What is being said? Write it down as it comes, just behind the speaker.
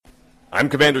I'm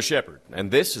Commander Shepard,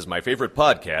 and this is my favorite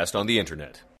podcast on the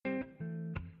internet.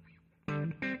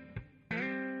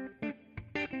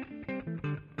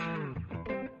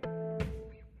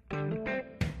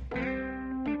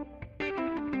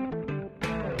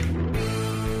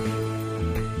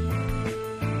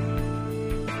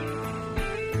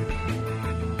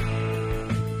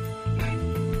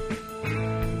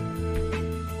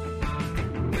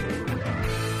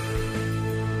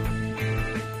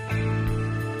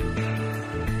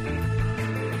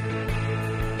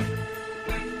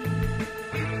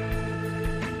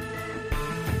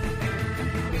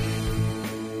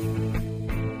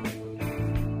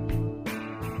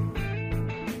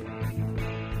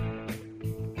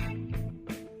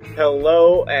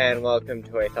 Hello, and welcome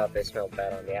to I Thought They Smelled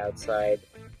Bad on the Outside,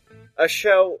 a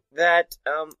show that,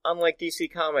 unlike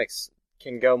DC Comics,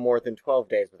 can go more than 12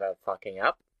 days without fucking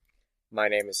up. My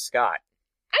name is Scott.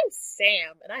 I'm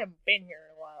Sam, and I haven't been here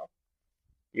in a while.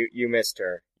 You missed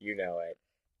her. You know it.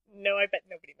 No, I bet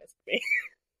nobody missed me.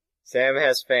 Sam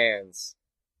has fans.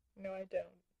 No, I don't.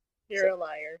 You're a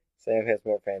liar. Sam has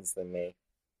more fans than me.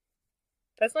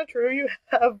 That's not true. You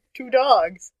have 2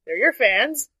 dogs. They're your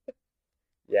fans.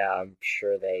 Yeah, I'm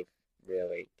sure they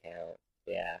really count.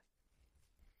 Yeah.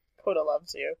 Coda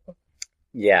loves you.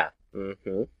 Yeah.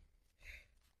 Mm-hmm.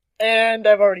 And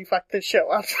I've already fucked this show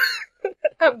up.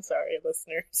 I'm sorry,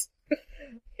 listeners.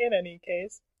 In any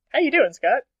case. How you doing,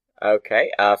 Scott?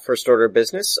 Okay, first order of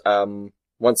business.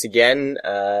 Once again,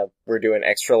 we're doing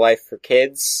Extra Life for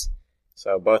Kids.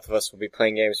 So both of us will be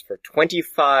playing games for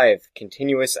 25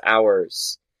 continuous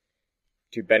hours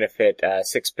to benefit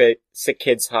Sick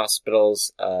Kids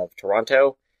Hospitals of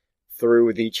Toronto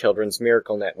through the Children's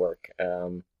Miracle Network.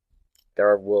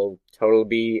 There will totally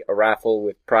be a raffle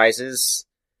with prizes.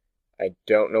 I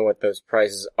don't know what those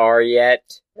prizes are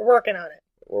yet. We're working on it.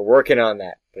 We're working on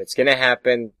that, but it's gonna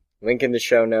happen. Link in the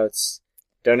show notes.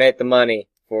 Donate the money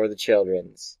for the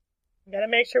Children's. We gotta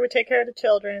make sure we take care of the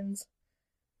Children's.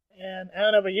 And I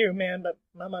don't know about you, man, but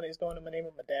my money's going in the name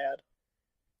of my dad.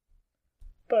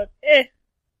 But,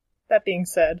 that being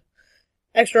said,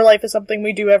 Extra Life is something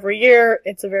we do every year.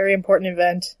 It's a very important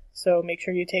event, so make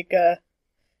sure you take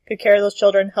good care of those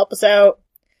children. Help us out.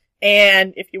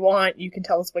 And if you want, you can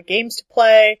tell us what games to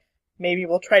play. Maybe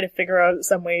we'll try to figure out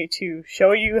some way to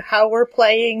show you how we're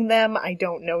playing them. I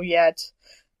don't know yet.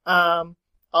 All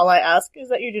I ask is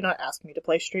that you do not ask me to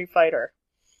play Street Fighter.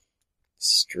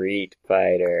 Street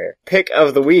Fighter. Pick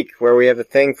of the week, where we have a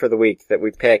thing for the week that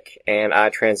we pick, and I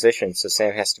transition, so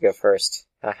Sam has to go first.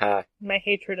 Haha. My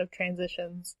hatred of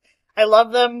transitions. I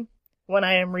love them when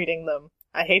I am reading them.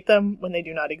 I hate them when they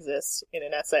do not exist in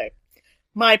an essay.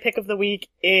 My pick of the week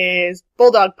is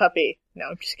Bulldog Puppy. No,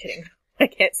 I'm just kidding. I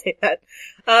can't say that.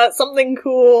 Something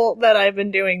cool that I've been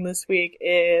doing this week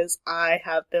is I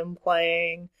have been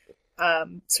playing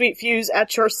Sweet Fuse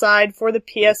at Your Side for the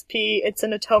PSP. It's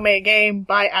an Otome game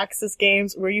by Axis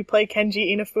Games where you play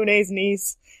Kenji Inafune's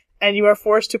niece, and you are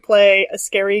forced to play a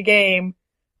scary game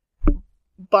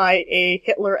by a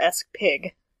Hitler-esque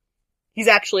pig. He's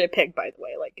actually a pig, by the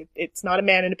way. Like, it's not a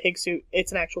man in a pig suit,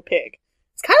 it's an actual pig.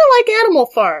 It's kind of like Animal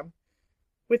Farm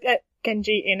with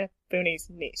Kenji Inafune's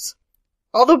niece.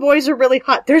 All the boys are really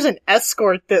hot. There's an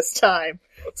escort this time.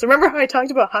 So remember how I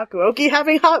talked about Hakuoki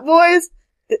having hot boys?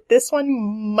 This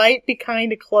one might be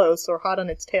kind of close, or hot on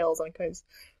its tail sometimes.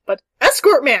 But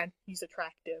Escort Man! He's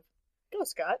attractive. Go,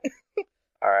 Scott.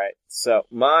 Alright, so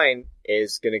mine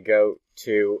is gonna go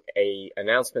to a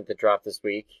announcement that dropped this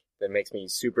week that makes me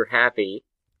super happy.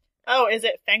 Oh, is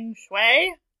it Feng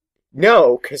Shui?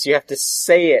 No, cause you have to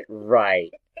say it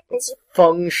right. It's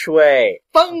Feng Shui.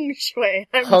 Feng Shui!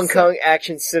 Hong Kong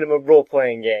action cinema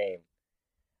role-playing game.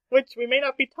 Which we may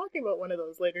not be talking about one of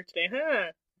those later today,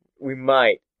 huh? We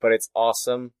might, but it's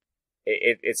awesome.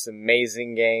 It's an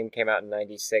amazing game. Came out in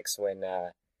 96 when,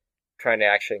 trying to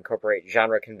actually incorporate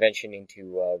genre convention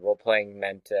into, role-playing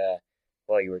meant,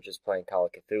 well, you were just playing Call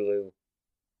of Cthulhu.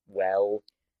 Well.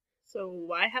 So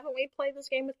why haven't we played this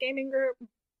game with Gaming Group?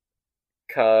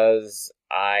 'Cause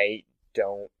I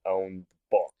don't own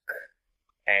the book.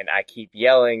 And I keep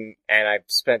yelling, and I've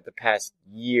spent the past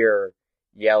year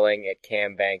yelling at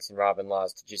Cam Banks and Robin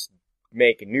Laws to just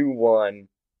make a new one.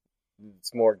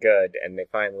 It's more good, and they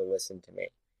finally listened to me.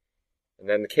 And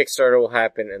then the Kickstarter will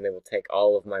happen, and they will take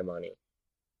all of my money.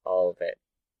 All of it.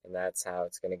 And that's how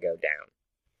it's gonna go down.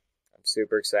 I'm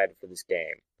super excited for this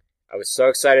game. I was so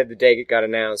excited the day it got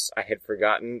announced, I had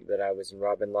forgotten that I was in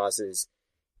Robin Laws'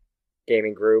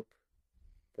 gaming group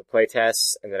for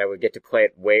playtests, and that I would get to play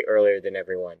it way earlier than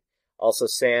everyone. Also,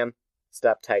 Sam,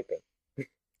 stop typing.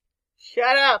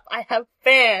 Shut up, I have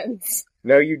fans.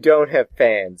 No, you don't have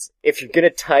fans. If you're gonna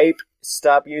type,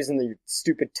 stop using the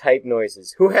stupid type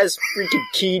noises. Who has freaking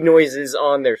key noises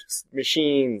on their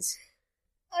machines?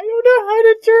 I don't know how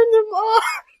to turn them off.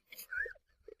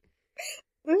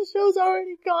 The show's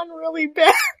already gone really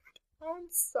bad. I'm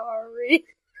sorry.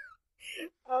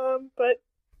 But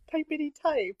typity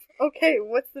type. Okay,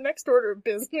 what's the next order of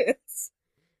business?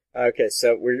 Okay,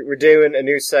 so we're doing a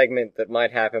new segment that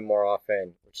might happen more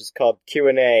often, which is called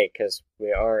Q&A, because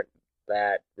we aren't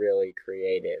that really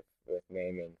creative with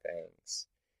naming things.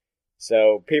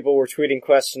 So people were tweeting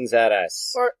questions at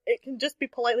us. Or it can just be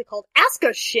politely called Ask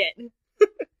Us Shit. It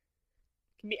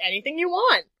can be anything you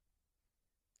want.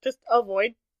 Just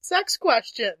avoid sex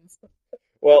questions.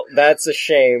 Well, that's a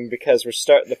shame, because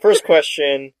the first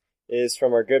question is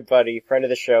from our good buddy, friend of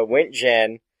the show, Wint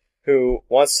Jen, who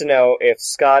wants to know if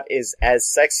Scott is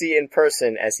as sexy in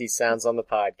person as he sounds on the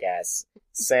podcast.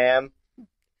 Sam?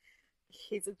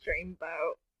 He's a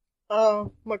dreamboat.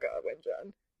 Oh my god, Wint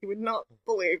Jen. You would not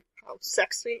believe how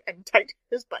sexy and tight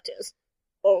his butt is.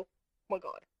 Oh my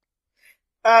god.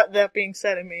 That being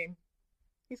said, I mean,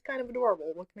 he's kind of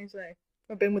adorable, what can I say?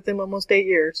 I've been with him almost 8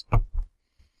 years.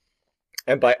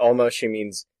 And by almost, she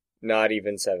means not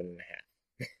even 7.5.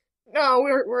 No,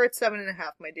 we're at 7.5,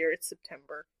 my dear. It's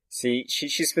September. See,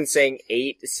 she's been saying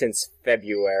 8 since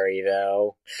February,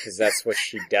 though, because that's what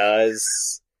she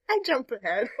does. I jump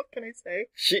ahead. What can I say?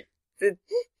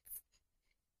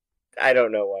 I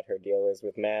don't know what her deal is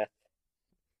with math.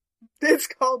 It's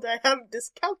called I have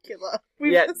dyscalculia.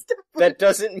 That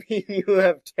doesn't mean you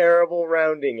have terrible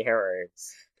rounding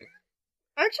errors.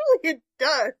 Actually, it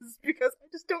does, because I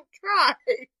just don't try.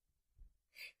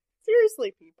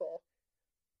 Seriously, people.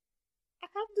 I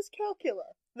have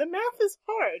dyscalculia. The math is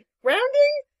hard.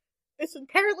 Rounding is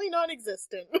apparently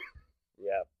non-existent.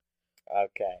 Yep.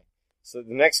 Okay. So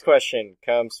the next question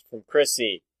comes from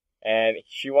Chrissy, and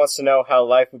she wants to know how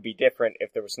life would be different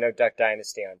if there was no Duck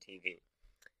Dynasty on TV.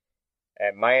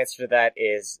 And my answer to that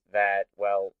is that,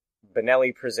 well,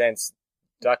 Benelli Presents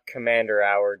Duck Commander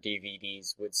Hour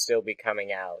DVDs would still be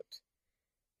coming out.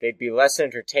 They'd be less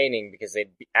entertaining because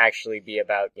they'd actually be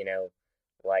about,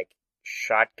 like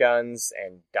shotguns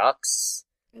and ducks.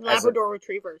 Labrador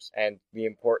retrievers. And the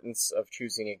importance of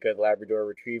choosing a good Labrador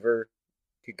retriever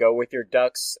to go with your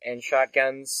ducks and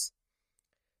shotguns.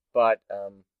 But,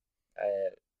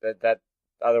 that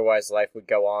otherwise life would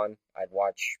go on. I'd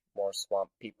watch more Swamp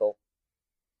People.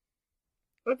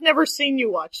 I've never seen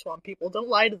you watch Swamp People. Don't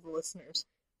lie to the listeners.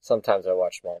 Sometimes I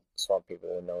watch Swamp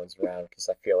People when no one's around because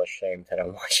I feel ashamed that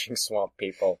I'm watching Swamp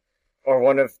People. Or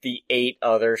one of the 8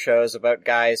 other shows about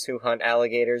guys who hunt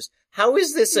alligators. How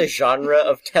is this a genre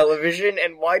of television,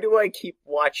 and why do I keep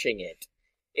watching it?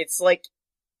 It's like...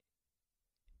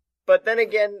 But then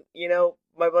again,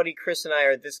 my buddy Chris and I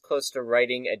are this close to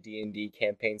writing a D&D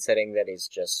campaign setting that is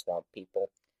just Swamp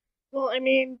People. Well, I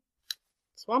mean,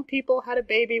 Swamp People had a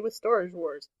baby with Storage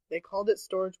Wars. They called it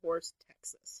Storage Wars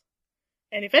Texas.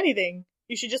 And if anything,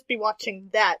 you should just be watching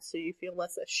that so you feel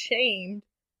less ashamed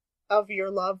of your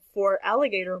love for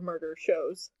alligator murder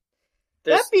shows.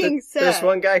 That being said... There's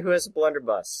one guy who has a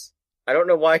blunderbuss. I don't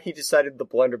know why he decided the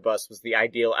blunderbuss was the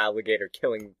ideal alligator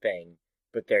killing thing,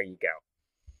 but there you go.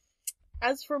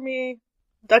 As for me,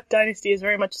 Duck Dynasty is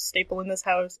very much a staple in this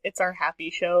house. It's our happy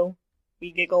show.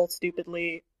 We giggle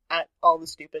stupidly at all the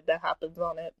stupid that happens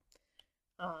on it.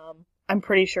 I'm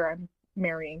pretty sure I'm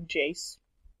marrying Jace.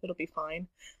 It'll be fine.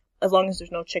 As long as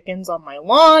there's no chickens on my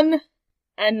lawn,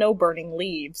 and no burning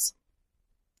leaves.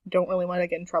 Don't really want to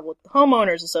get in trouble with the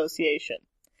homeowners association.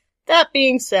 That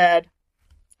being said,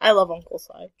 I love Uncle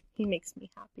Si. He makes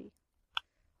me happy.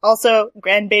 Also,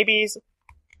 grandbabies,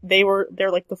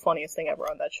 they're like the funniest thing ever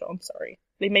on that show, I'm sorry.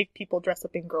 They make people dress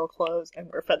up in girl clothes and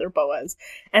wear feather boas,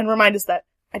 and remind us that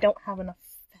I don't have enough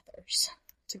feathers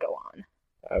to go on.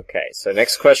 Okay, so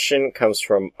next question comes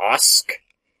from Osk,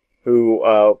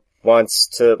 who wants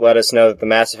to let us know that the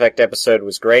Mass Effect episode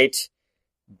was great,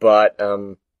 but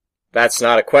that's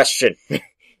not a question.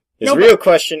 His real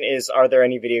question is, are there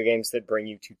any video games that bring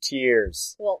you to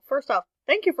tears? Well, first off,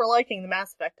 thank you for liking the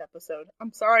Mass Effect episode.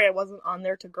 I'm sorry I wasn't on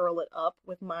there to girl it up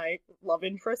with my love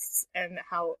interests and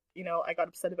how, I got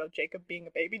upset about Jacob being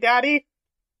a baby daddy.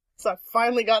 So I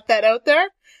finally got that out there.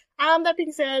 That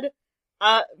being said,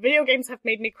 video games have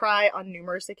made me cry on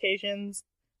numerous occasions.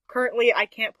 Currently, I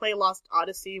can't play Lost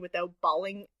Odyssey without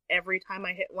bawling every time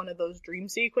I hit one of those dream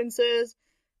sequences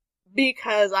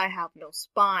because I have no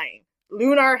spine.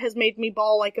 Lunar has made me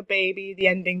bawl like a baby. The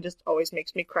ending just always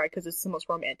makes me cry because it's the most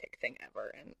romantic thing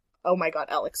ever. And oh my god,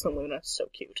 Alex and Luna, so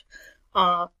cute.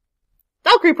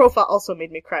 Valkyrie Profile also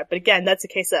made me cry, but again, that's a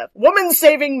case of woman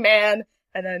saving man,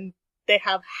 and then they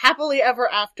have happily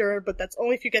ever after, but that's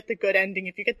only if you get the good ending.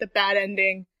 If you get the bad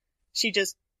ending, she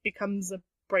just becomes a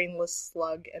brainless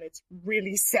slug, and it's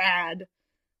really sad.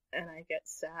 And I get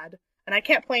sad. And I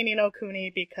can't play Ni no Kuni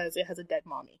because it has a dead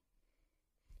mommy.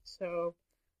 So,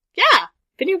 yeah!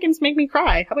 Video games make me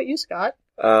cry. How about you, Scott?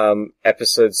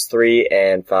 Episodes 3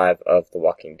 and 5 of The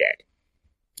Walking Dead.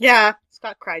 Yeah,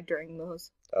 Scott cried during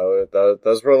those. Oh,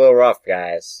 those were a little rough,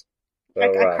 guys. I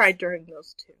cried during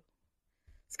those too.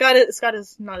 Scott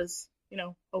is not as,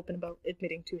 open about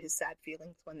admitting to his sad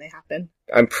feelings when they happen.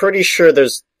 I'm pretty sure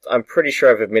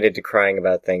I've admitted to crying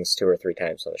about things 2 or 3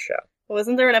 times on the show. Well,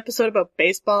 isn't there an episode about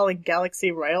baseball and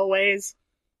Galaxy Railways?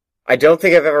 I don't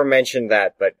think I've ever mentioned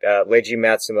that, but Leiji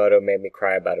Matsumoto made me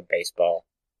cry about a baseball.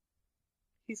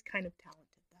 He's kind of talented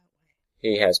that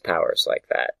way. He has powers like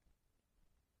that.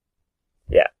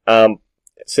 Yeah.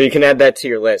 So you can add that to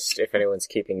your list if anyone's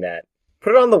keeping that.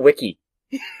 Put it on the wiki.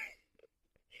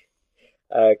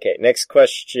 Okay, next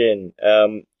question.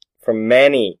 From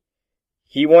Manny.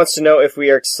 He wants to know if we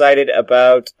are excited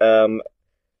about,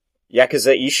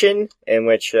 Yakuza Ishin,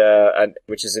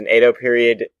 which is an Edo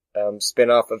period,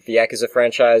 spin-off of the Yakuza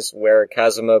franchise where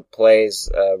Kazuma plays,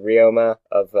 Ryoma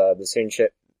of, the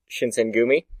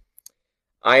Shinsengumi.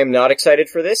 I am not excited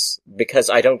for this because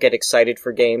I don't get excited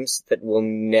for games that will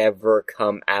never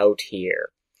come out here.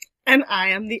 And I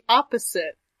am the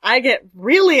opposite. I get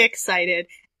really excited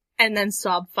and then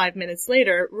sob 5 minutes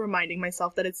later, reminding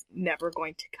myself that it's never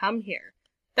going to come here.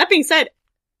 That being said,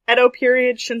 Edo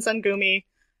period, Shinsengumi,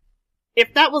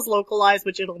 if that was localized,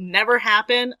 which it'll never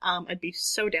happen, I'd be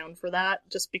so down for that,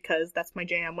 just because that's my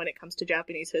jam when it comes to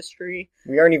Japanese history.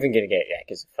 We aren't even gonna get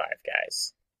Yakuza 5,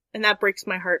 guys. And that breaks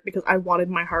my heart because I wanted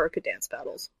my Haruka dance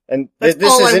battles. And this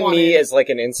isn't me as like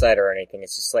an insider or anything,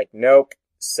 it's just like, nope,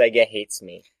 Sega hates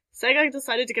me. Sega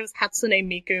decided to give us Hatsune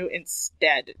Miku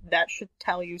instead. That should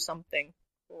tell you something.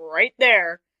 Right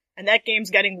there. And that game's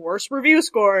getting worse review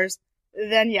scores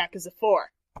than Yakuza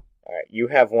 4. Alright, you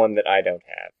have one that I don't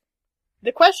have.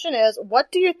 The question is,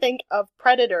 what do you think of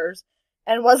Predators?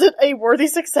 And was it a worthy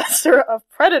successor of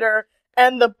Predator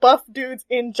and the buff dudes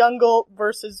in jungle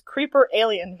versus creeper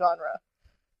alien genre?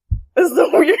 This is the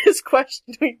weirdest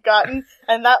question we've gotten,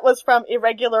 and that was from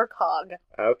Irregular Cog.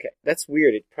 Okay, that's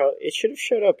weird. It should have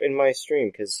showed up in my stream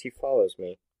because he follows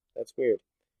me. That's weird.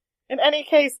 In any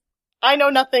case, I know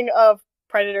nothing of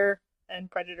Predator and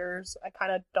Predators. I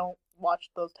kind of don't watch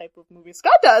those type of movies.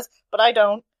 Scott does, but I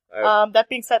don't. That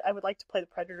being said, I would like to play the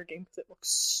Predator game because it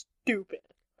looks stupid.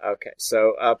 Okay,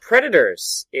 so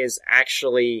Predators is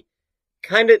actually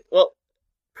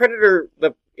Predator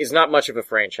is not much of a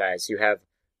franchise. You have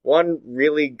one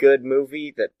really good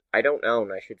movie that I don't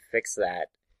own. I should fix that.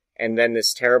 And then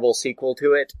this terrible sequel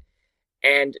to it.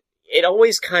 And it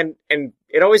always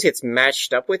gets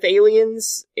matched up with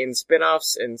aliens in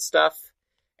spin-offs and stuff.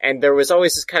 And there was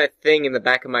always this kind of thing in the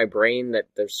back of my brain that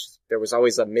there was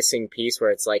always a missing piece where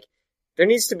it's like, there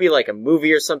needs to be like a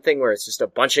movie or something where it's just a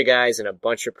bunch of guys and a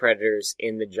bunch of predators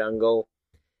in the jungle.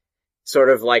 Sort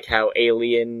of like how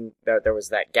Alien, there was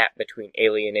that gap between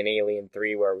Alien and Alien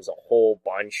 3 where it was a whole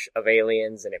bunch of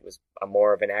aliens and it was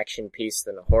more of an action piece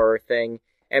than a horror thing.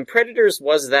 And Predators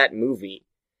was that movie.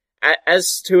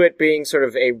 As to it being sort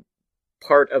of a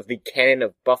part of the canon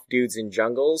of buff dudes in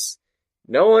jungles,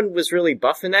 no one was really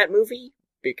buff in that movie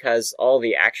because all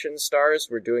the action stars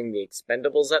were doing the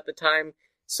Expendables at the time.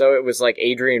 So it was like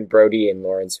Adrian Brody and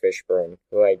Lawrence Fishburne,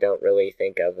 who I don't really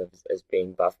think of as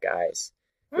being buff guys.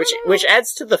 Which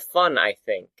adds to the fun, I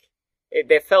think.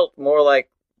 They felt more like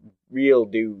real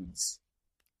dudes.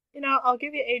 I'll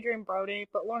give you Adrian Brody,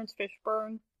 but Lawrence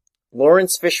Fishburne.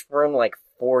 Lawrence Fishburne like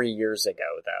 4 years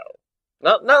ago,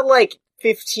 though. Not like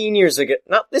 15 years ago.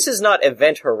 This is not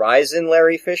Event Horizon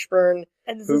Larry Fishburne.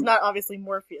 And this is not obviously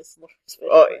Morpheus Lawrence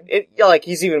Fishburne.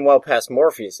 He's even well past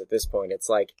Morpheus at this point. It's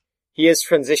like, he has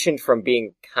transitioned from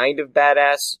being kind of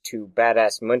badass to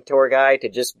badass mentor guy to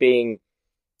just being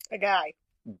a guy.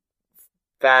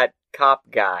 That cop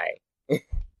guy.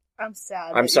 I'm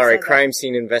sad. I'm sorry, crime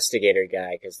scene investigator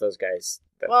guy, because those guys,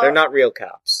 they're not real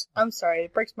cops. I'm sorry,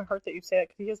 it breaks my heart that you say that,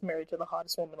 because he is married to the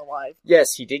hottest woman alive.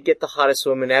 Yes, he did get the hottest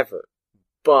woman ever.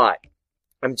 But,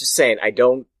 I'm just saying,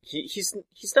 he's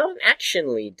not an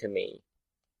action lead to me.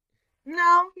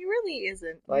 No, he really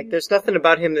isn't. Like, there's nothing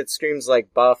about him that screams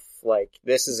like buff, like,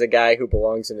 this is a guy who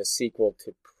belongs in a sequel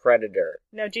to Predator.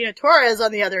 Now, Gina Torres,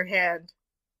 on the other hand,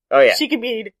 oh yeah, she can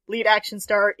be lead action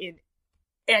star in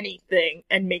anything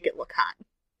and make it look hot.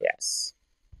 Yes.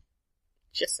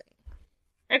 Just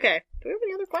saying. Okay, do we have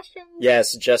any other questions?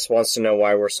 Yes, Jess wants to know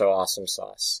why we're so awesome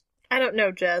sauce. I don't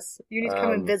know, Jess. You need to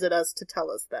come and visit us to tell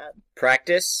us that.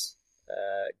 Practice,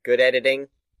 good editing,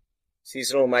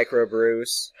 Seasonal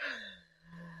microbrews.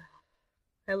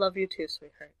 I love you too,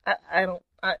 sweetheart.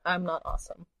 I'm not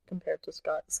awesome compared to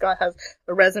Scott. Scott has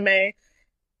a resume,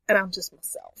 and I'm just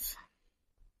myself.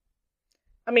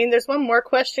 I mean, there's one more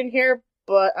question here,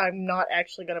 but I'm not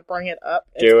actually going to bring it up.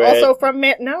 It's also from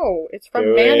No, it's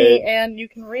from Manny, and you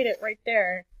can read it right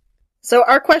there. So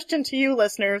our question to you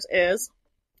listeners is,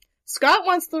 Scott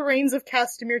wants the Reigns of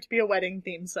Castamere to be a wedding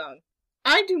theme song.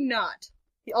 I do not.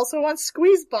 He also wants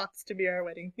Squeezebox to be our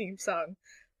wedding theme song.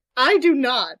 I do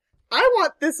not. I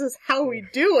want This Is How We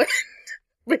Do It.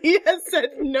 But he has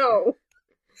said no.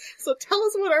 So tell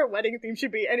us what our wedding theme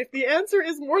should be, and if the answer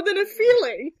is More Than a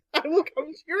Feeling, I will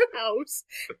come to your house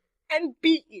and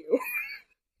beat you.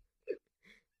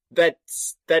 That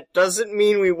doesn't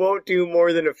mean we won't do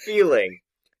More Than a Feeling.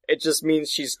 It just means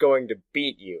she's going to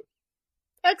beat you.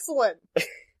 Excellent.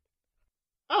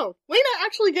 Oh, Lena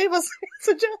actually gave us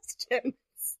suggestions.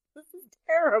 This is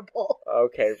terrible.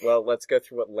 Okay, well, let's go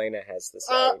through what Lena has to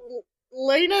say.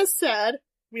 Lena said,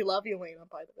 we love you, Lena,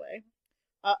 by the way.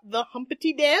 The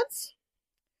Humpty Dance,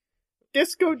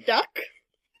 Disco Duck,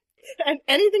 and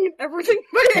Anything and Everything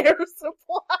by Air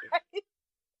Supply.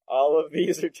 All of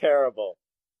these are terrible.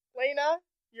 Lena,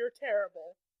 you're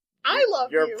terrible. I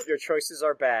love you. Your choices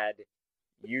are bad.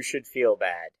 You should feel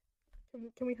bad.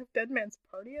 Can we have Dead Man's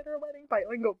Party at our wedding by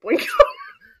Oingo Boingo?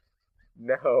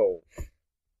 No.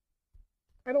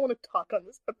 I don't want to talk on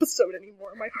this episode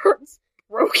anymore. My heart's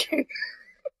broken.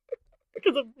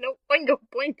 Because of no Oingo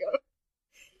Boingo.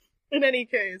 In any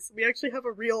case, we actually have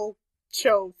a real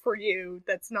show for you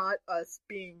that's not us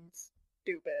being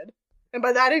stupid. And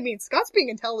by that I mean Scott's being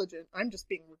intelligent. I'm just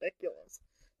being ridiculous.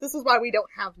 This is why we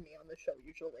don't have me on the show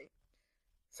usually.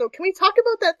 So can we talk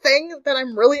about that thing that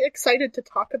I'm really excited to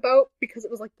talk about because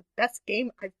it was like the best game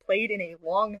I've played in a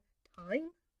long time?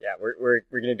 Yeah, we're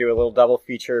gonna do a little double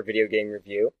feature video game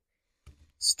review.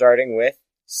 Starting with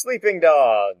Sleeping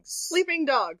Dogs. Sleeping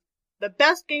Dogs. The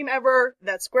best game ever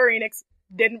that Square Enix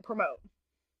didn't promote.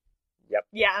 Yep.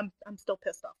 Yeah, I'm still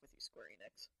pissed off with you, Square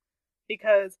Enix.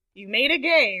 Because you made a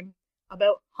game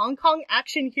about Hong Kong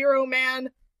action hero man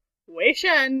Wei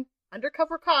Shen,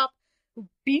 undercover cop, who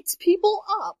beats people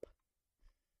up.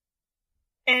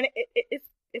 And it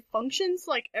functions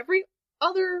like every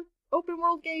other open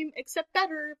world game except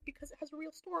better because it has a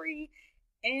real story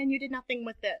and you did nothing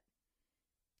with it.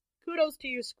 Kudos to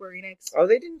you, Square Enix. Oh,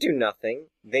 they didn't do nothing.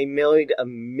 They made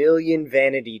 1 million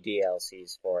vanity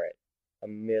DLCs for it.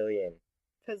 1 million.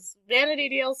 Because vanity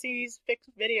DLCs fix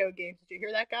video games. Did you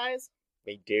hear that, guys?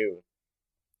 They do.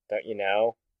 Don't you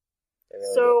know?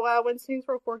 Really so, when Saints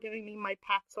Row 4 giving me my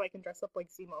pack so I can dress up like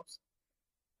Zemos?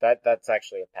 That's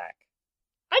actually a pack.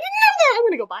 I didn't know that! I'm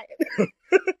gonna go buy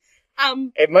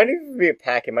it. It might even be a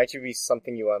pack. It might just be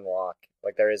something you unlock.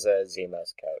 Like there is a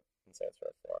Zemos code in Saints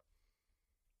Row 4.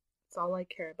 That's all I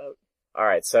care about.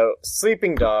 Alright, so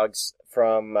Sleeping Dogs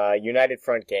from United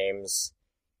Front Games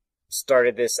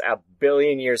started this 1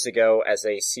 billion years ago as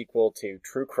a sequel to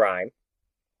True Crime.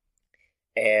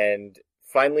 And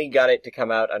finally got it to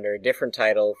come out under a different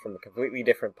title from a completely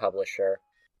different publisher.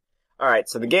 Alright,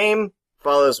 so the game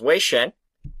follows Wei Shen,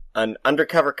 an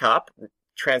undercover cop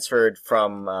transferred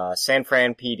from San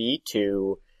Fran PD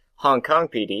to Hong Kong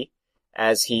PD,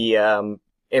 as he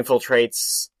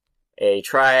infiltrates a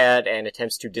triad and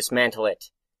attempts to dismantle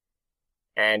it.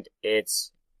 And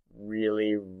it's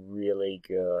really, really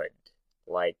good.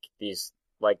 These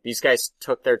guys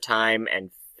took their time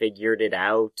and figured it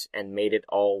out and made it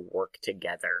all work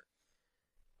together.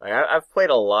 I've played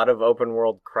a lot of open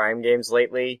world crime games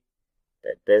lately,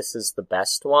 but this is the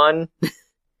best one.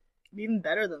 Even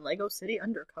better than Lego City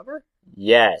Undercover?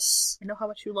 Yes. I know how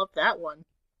much you love that one.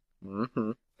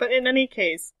 Mm-hmm. But in any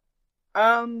case,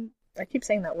 I keep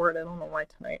saying that word, I don't know why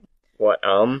tonight. What,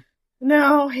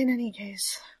 No, in any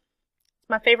case. It's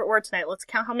my favorite word tonight. Let's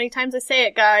count how many times I say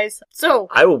it, guys. So.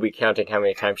 I will be counting how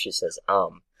many times she says,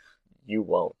 You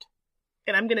won't.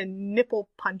 And I'm gonna nipple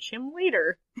punch him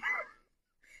later.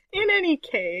 In any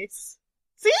case.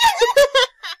 See?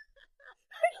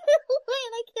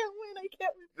 I can't win.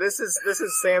 This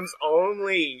is Sam's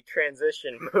only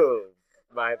transition move,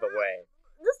 by the way.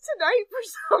 This tonight for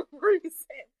some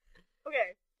reason.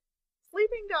 Okay.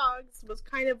 Sleeping Dogs was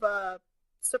kind of a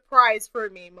surprise for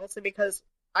me, mostly because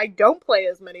I don't play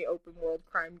as many open world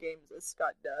crime games as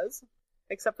Scott does.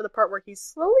 Except for the part where he's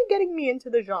slowly getting me into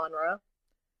the genre.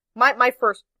 My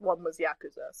first one was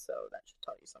Yakuza, so that should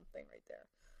tell you something right there.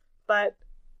 But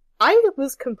I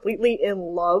was completely in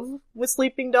love with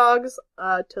Sleeping Dogs,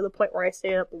 to the point where I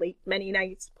stayed up late many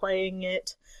nights playing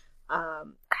it.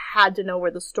 Had to know where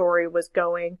the story was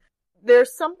going.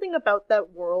 there's something about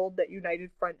that world that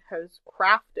United Front has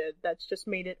crafted that's just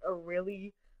made it a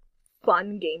really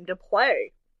fun game to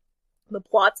play. The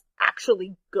plot's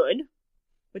actually good,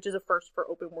 which is a first for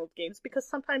open world games, because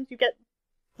sometimes you get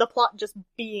the plot just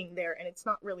being there and it's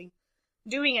not really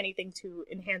doing anything to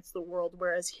enhance the world,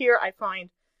 whereas here I find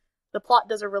the plot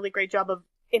does a really great job of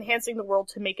enhancing the world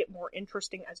to make it more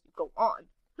interesting as you go on.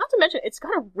 Not to mention, it's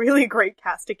got a really great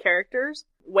cast of characters.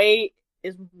 Wei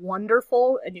is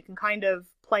wonderful, and you can kind of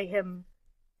play him,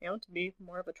 to be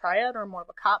more of a triad or more of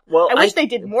a cop. Well, I wish they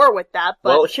did more with that, but...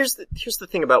 Well, here's the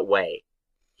thing about Wei.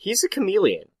 He's a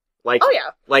chameleon. Like, oh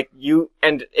yeah.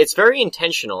 And it's very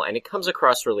intentional, and it comes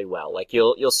across really well. Like,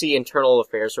 you'll see internal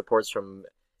affairs reports from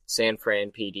San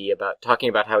Fran PD talking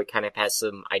about how he kind of has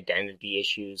some identity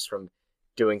issues from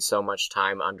doing so much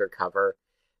time undercover.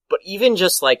 But even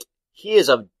just, he is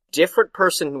a different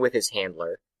person with his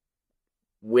handler,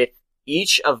 with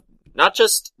each of, not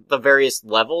just the various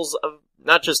levels of,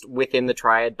 not just within the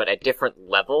triad, but at different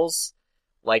levels.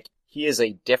 He is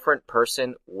a different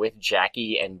person with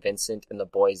Jackie and Vincent and the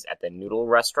boys at the noodle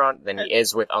restaurant than he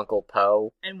is with Uncle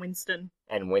Po. And Winston.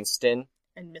 And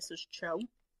Mrs. Cho.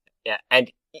 Yeah,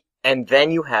 and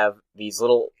then you have these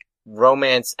little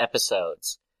romance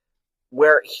episodes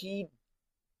where he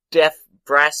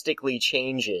drastically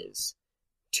changes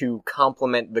to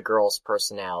complement the girl's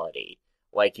personality.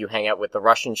 Like, you hang out with the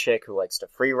Russian chick who likes to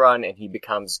free run, and he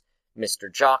becomes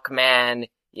Mr. Jockman.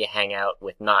 You hang out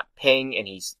with Not Ping, and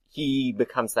he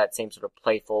becomes that same sort of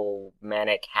playful,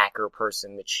 manic hacker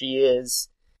person that she is.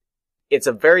 It's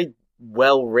a very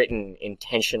well-written,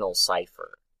 intentional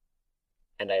cipher.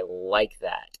 And I like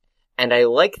that. And I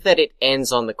like that it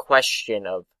ends on the question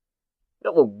of,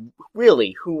 well,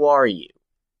 really, who are you?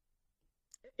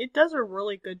 It does a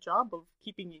really good job of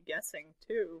keeping you guessing,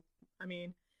 too. I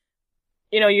mean,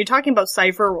 you're talking about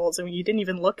cipher roles, and you didn't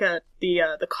even look at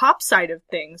the cop side of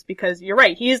things, because you're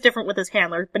right, he is different with his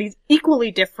handler, but he's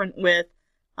equally different with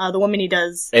the woman he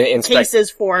does cases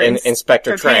for.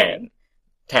 Inspector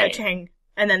Tang.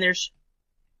 And then there's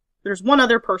one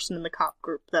other person in the cop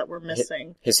group that we're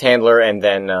missing. His handler, and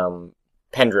then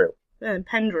Pendrew. And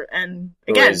again,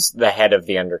 who is the head of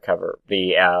the undercover,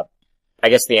 the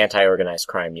anti-organized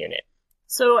crime unit.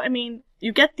 So, I mean,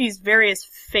 you get these various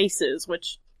faces,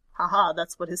 which, haha,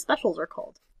 that's what his specials are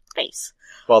called. Face.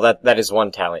 Well, that is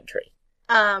one talent tree.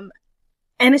 And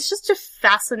it's just a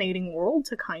fascinating world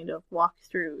to kind of walk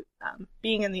through,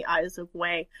 being in the eyes of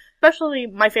Wei. Especially,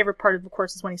 my favorite part, of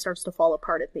course, is when he starts to fall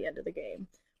apart at the end of the game.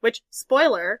 Which,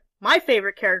 spoiler, my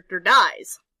favorite character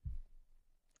dies.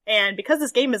 And because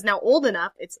this game is now old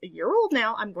enough, it's a year old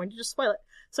now, I'm going to just spoil it.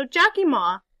 So Jackie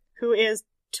Ma, who is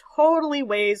totally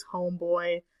Wei's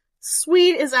homeboy,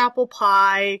 sweet as apple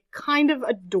pie, kind of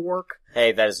a dork.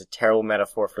 Hey, that is a terrible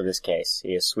metaphor for this case.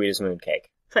 He is sweet as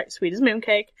mooncake. Sorry, sweet as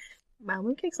mooncake. Well,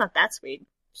 mooncake's not that sweet.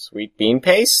 Sweet bean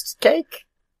paste cake?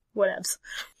 Whatevs.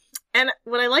 And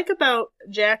what I like about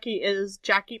Jackie is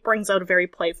Jackie brings out a very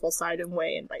playful side in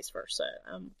Wei and vice versa.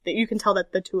 That you can tell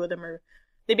that the two of them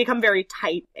they become very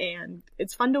tight, and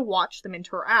it's fun to watch them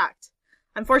interact.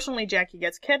 Unfortunately, Jackie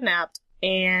gets kidnapped,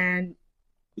 and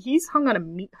he's hung on a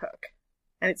meat hook.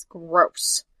 And it's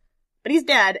gross. But he's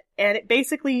dead, and it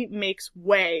basically makes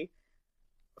Wei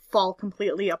fall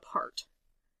completely apart.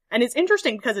 And it's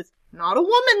interesting because it's not a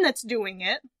woman that's doing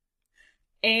it,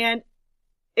 and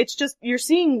it's just, you're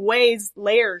seeing Wei's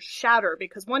layers shatter,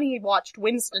 because when he watched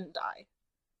Winston die,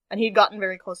 and he'd gotten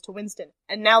very close to Winston,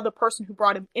 and now the person who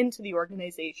brought him into the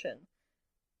organization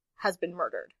has been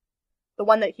murdered. The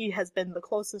one that he has been the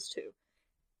closest to.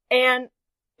 And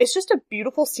it's just a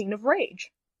beautiful scene of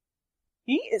rage.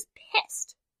 He is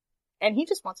pissed. And he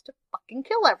just wants to fucking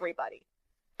kill everybody.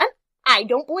 And I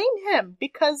don't blame him,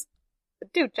 because,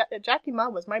 dude, Jackie Ma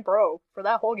was my bro for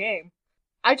that whole game.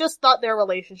 I just thought their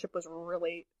relationship was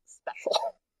really special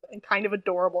and kind of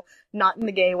adorable. Not in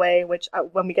the gay way, which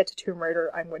when we get to Tomb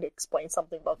Raider, I'm going to explain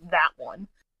something about that one.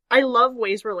 I love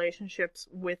Wei's relationships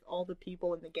with all the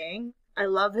people in the gang. I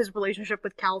love his relationship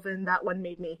with Calvin. That one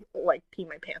made me, pee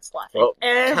my pants laughing. Well,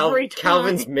 every time.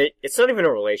 Calvin's it's not even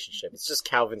a relationship. It's just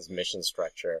Calvin's mission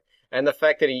structure. And the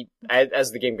fact that he,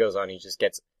 as the game goes on, he just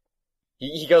gets,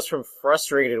 he goes from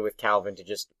frustrated with Calvin to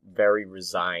just very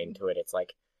resigned to it. It's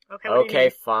like, okay,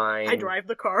 fine. I drive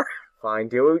the car. Fine,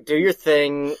 do your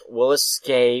thing. We'll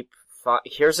escape.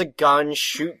 Here's a gun.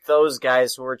 Shoot those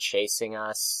guys who are chasing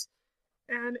us.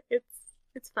 And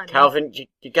it's funny. Calvin,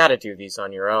 you gotta do these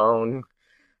on your own.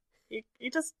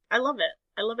 I love it.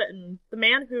 I love it. And the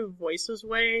man who voices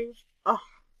Wei,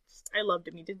 I loved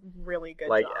him. He did a really good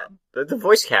Like, job. the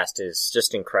voice cast is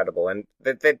just incredible, and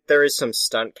there is some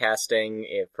stunt casting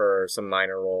for some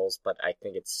minor roles, but I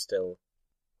think it's still,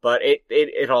 but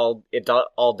it all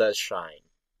does shine.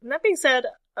 And that being said,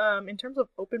 in terms of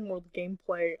open world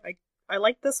gameplay, I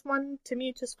like this one. To me,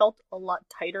 it just felt a lot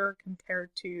tighter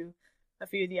compared to a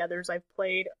few of the others I've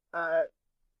played.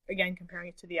 Again, comparing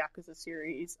it to the Yakuza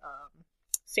series,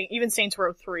 even Saints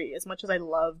Row 3, as much as I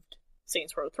loved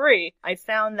Saints Row 3, I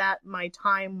found that my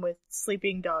time with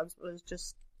Sleeping Dogs was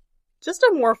just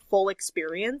a more full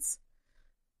experience.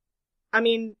 I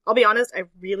mean, I'll be honest, I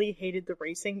really hated the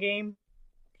racing game.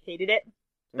 Hated it.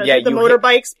 Especially the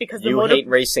motorbikes, because you hate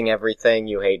racing everything,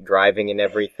 you hate driving and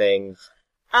everything.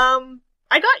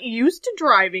 I got used to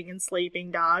driving in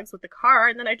Sleeping Dogs with the car,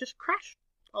 and then I just crashed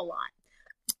a lot.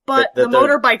 But the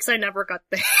motorbikes, I never got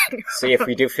there. See, if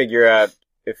we do figure out,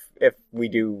 if we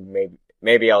do,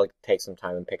 maybe I'll take some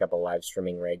time and pick up a live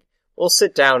streaming rig. We'll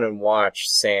sit down and watch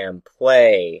Sam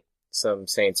play some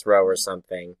Saints Row or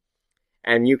something,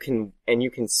 and you can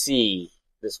see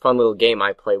this fun little game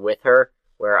I play with her,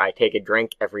 where I take a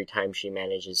drink every time she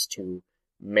manages to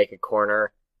make a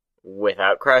corner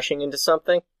without crashing into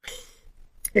something.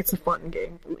 It's a fun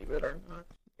game, believe it or not.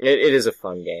 It is a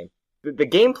fun game. The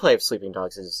gameplay of Sleeping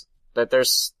Dogs is that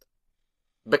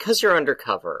because you're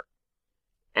undercover,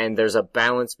 and there's a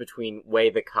balance between Way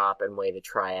the Cop and Way the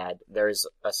Triad, there's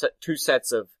two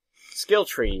sets of skill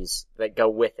trees that go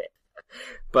with it.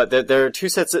 But there are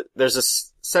there's a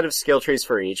set of skill trees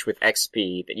for each with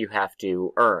XP that you have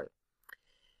to earn.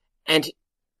 And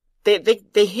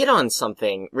they hit on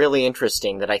something really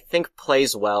interesting that I think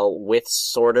plays well with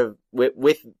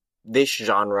with this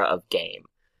genre of game,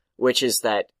 which is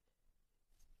that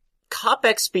Cop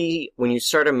XP, when you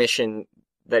start a mission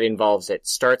that involves it,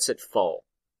 starts at full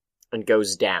and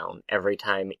goes down every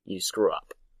time you screw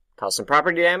up. Cause some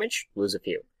property damage, lose a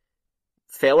few.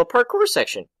 Fail a parkour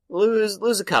section,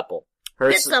 lose a couple.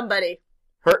 Hit somebody.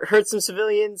 Hurt some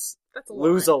civilians,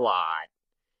 lose a lot.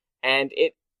 And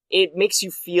it makes you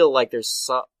feel like there's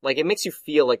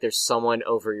someone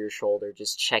over your shoulder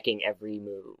just checking every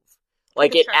move.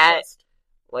 Like it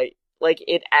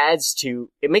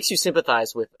makes you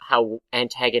sympathize with how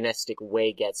antagonistic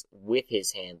Wei gets with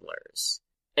his handlers.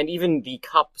 And even the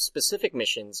cop specific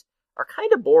missions are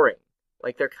kind of boring.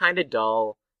 Like they're kind of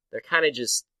dull. They're kind of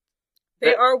just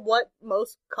They are what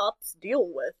most cops deal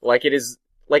with.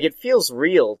 It feels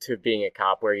real to being a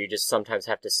cop, where you just sometimes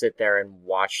have to sit there and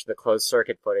watch the closed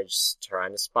circuit footage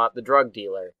trying to spot the drug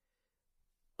dealer.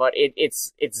 But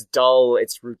it's dull,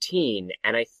 it's routine,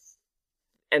 and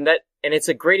it's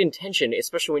a great intention,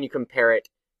 especially when you compare it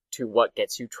to what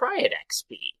gets you Triad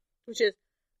XP. Which is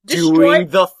doing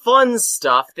the fun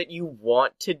stuff that you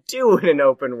want to do in an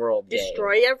open world game.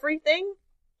 Destroy everything?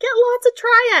 Get lots of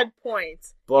Triad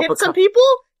points. Hit some people?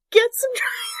 Get some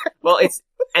Triad Well,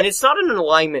 it's not an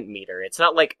alignment meter. It's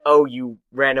not like, oh, you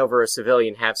ran over a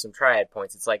civilian, have some Triad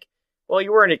points. It's like, well,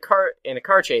 you were in a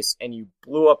car chase and you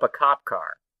blew up a cop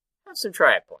car. Have some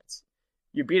Triad points.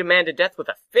 You beat a man to death with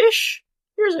a fish?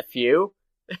 Here's a few.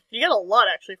 You get a lot,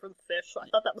 actually, for the fish, so I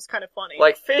thought that was kind of funny.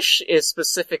 Like, fish is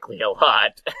specifically a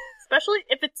lot. Especially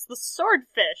if it's the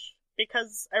swordfish,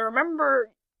 because I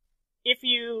remember if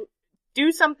you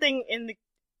do something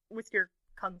with your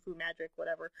kung fu magic,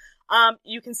 whatever,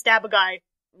 you can stab a guy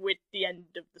with the end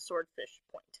of the swordfish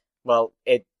point. Well,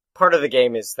 part of the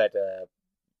game is that,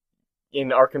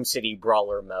 in Arkham City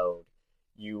Brawler mode,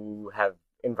 you have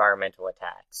environmental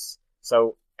attacks.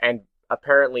 So, and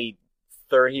apparently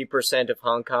 30% of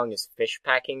Hong Kong is fish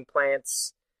packing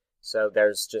plants. So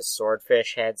there's just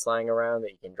swordfish heads lying around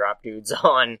that you can drop dudes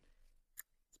on.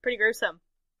 It's pretty gruesome.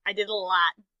 I did a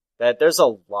lot. There's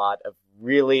a lot of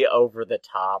really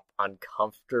over-the-top,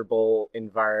 uncomfortable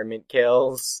environment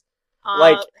kills.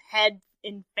 Head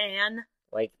in fan.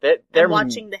 Like, they're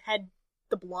watching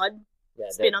the blood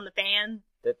spin on the fan.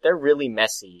 They're really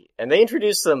messy. And they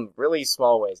introduce them really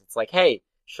small ways. It's like, hey,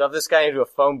 shove this guy into a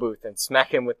phone booth and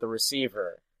smack him with the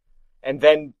receiver. And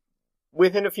then,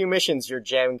 within a few missions, you're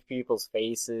jamming people's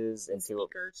faces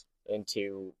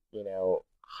into,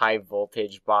 high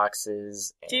voltage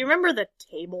boxes. Do you remember the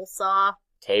table saw?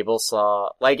 Table saw.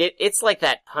 Like, it's like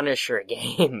that Punisher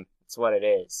game. It's what it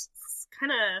is. It's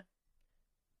kind of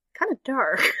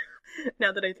dark,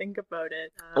 now that I think about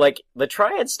it. Like, the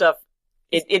Triad stuff,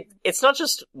 it's not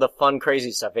just the fun,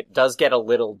 crazy stuff. It does get a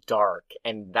little dark,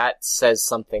 and that says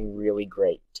something really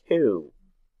great, too.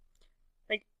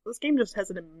 Like, this game just has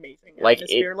an amazing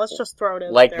atmosphere. Let's just throw it out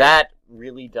there. Like, that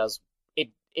really does...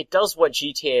 It does what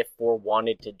GTA 4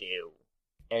 wanted to do,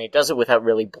 and it does it without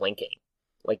really blinking.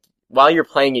 Like, while you're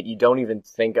playing it, you don't even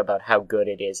think about how good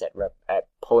it is at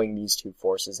pulling these two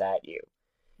forces at you.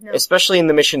 No. Especially in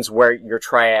the missions where your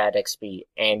Triad XP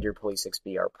and your Police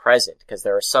XP are present, because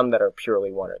there are some that are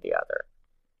purely one or the other.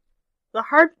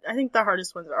 I think the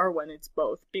hardest ones are when it's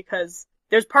both, because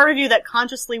there's part of you that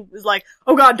consciously is like,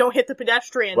 oh god, don't hit the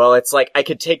pedestrian. Well, it's like, I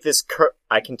can take this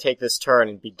turn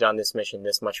and be done this mission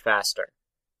this much faster.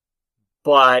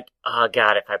 But, oh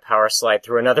god, if I power slide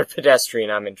through another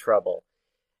pedestrian, I'm in trouble.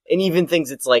 And even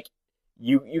things, it's like,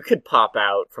 you could pop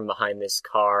out from behind this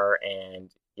car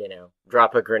and,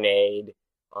 drop a grenade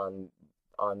on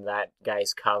that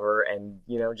guy's cover and,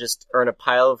 just earn a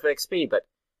pile of XP, but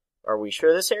are we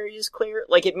sure this area is clear?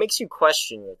 Like, it makes you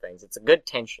question your things. It's a good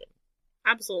tension.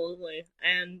 Absolutely.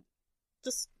 And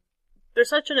just, there's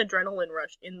such an adrenaline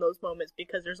rush in those moments,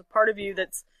 because there's a part of you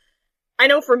that's, I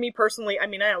know for me personally,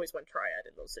 I always went Triad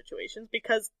in those situations,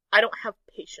 because I don't have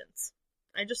patience.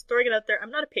 I'm just throwing it out there,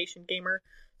 I'm not a patient gamer,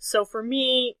 so for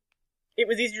me, it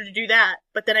was easier to do that,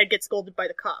 but then I'd get scolded by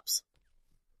the cops.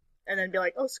 And then be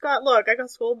like, oh, Scott, look, I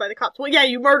got scolded by the cops. Well, yeah,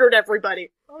 you murdered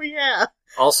everybody. Oh, yeah.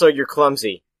 Also, you're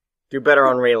clumsy. Do better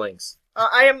on railings.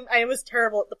 I was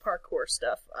terrible at the parkour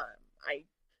stuff.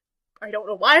 I don't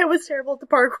know why I was terrible at the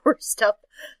parkour stuff,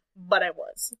 but I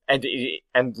was.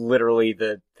 And literally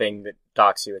the thing that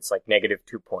docks you, it's like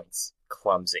 -2 points.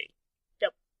 Clumsy.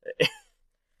 Yep.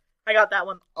 I got that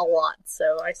one a lot,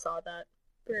 so I saw that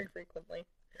very frequently.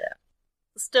 Yeah.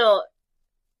 Still,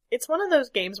 it's one of those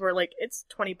games where, like, it's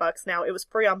 $20 now. It was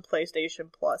free on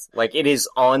PlayStation Plus. Like, it is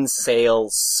on sale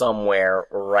somewhere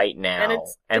right now.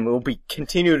 And will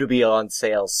continue to be on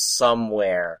sale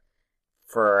somewhere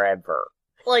forever.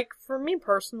 Like, for me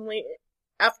personally,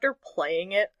 after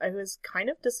playing it, I was kind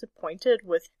of disappointed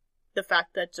with the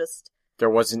fact that there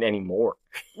wasn't any more.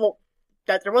 Well,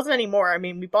 that there wasn't any more.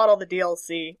 We bought all the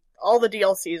DLC. All the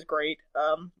DLC is great.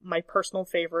 My personal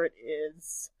favorite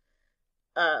is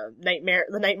the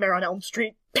Nightmare on Elm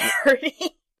Street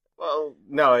parody. Well,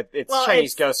 no, it's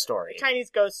Chinese Ghost Story. Chinese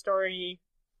Ghost Story,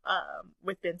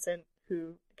 with Vincent,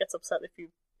 who gets upset if you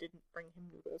didn't bring him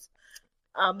noodles.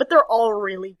 But they're all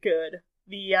really good.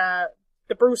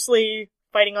 The Bruce Lee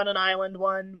fighting on an island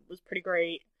one was pretty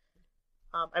great.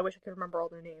 I wish I could remember all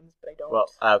their names, but I don't. Well,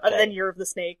 okay. Other than Year of the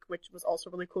Snake, which was also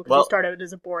really cool, because you start out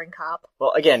as a boring cop.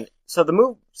 Well, again, so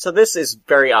this is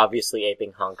very obviously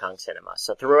aping Hong Kong cinema.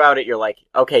 So throughout it, you're like,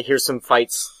 okay, here's some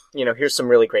fights, here's some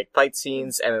really great fight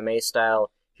scenes, MMA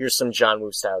style, here's some John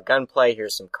Woo style gunplay,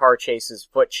 here's some car chases,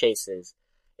 foot chases.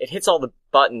 It hits all the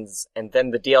buttons, and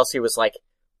then the DLC was like,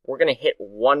 we're gonna hit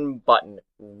one button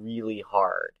really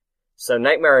hard. So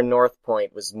Nightmare on North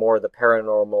Point was more the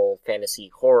paranormal fantasy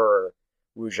horror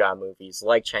wuxia movies,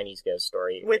 like Chinese Ghost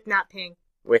Story. With not paying.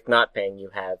 With not paying, you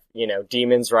have,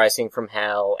 demons rising from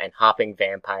hell and hopping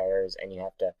vampires, and you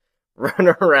have to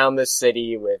run around the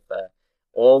city with,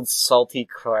 old salty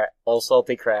crab,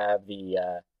 the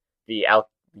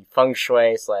feng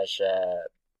shui /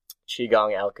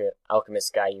 qigong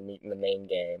alchemist guy you meet in the main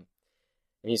game.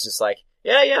 And he's just like,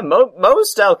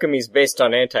 most alchemy's based on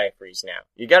antifreeze now.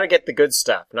 You gotta get the good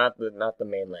stuff, not the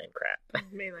mainland crap.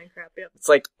 Mainland crap, yep. It's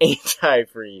like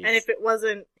antifreeze. And if it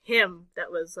wasn't him that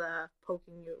was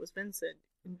poking you, it was Vincent.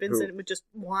 And Vincent would just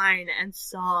whine and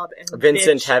sob and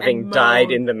Vincent bitch having and moan.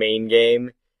 died in the main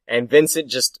game, and Vincent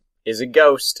just is a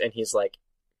ghost, and he's like,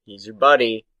 he's your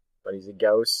buddy, but he's a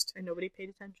ghost. And nobody paid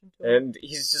attention to him. And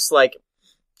he's just like,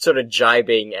 sort of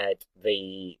jibing at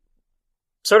the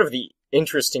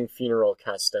interesting funeral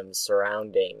customs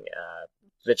surrounding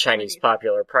the Chinese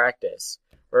popular practice,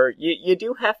 where you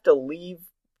do have to leave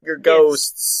your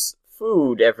ghosts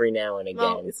food every now and again.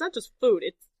 Well, it's not just food,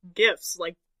 it's gifts,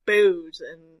 like booze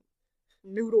and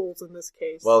noodles in this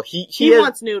case. Well, he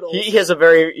wants noodles. He's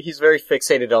very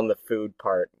fixated on the food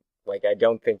part. Like, I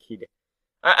don't think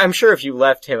I'm sure if you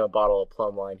left him a bottle of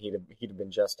plum wine, he'd have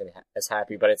been just as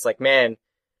happy, but it's like, man,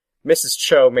 Mrs.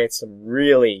 Cho made some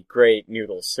really great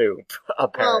noodle soup,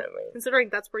 apparently. Well, considering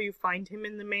that's where you find him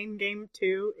in the main game,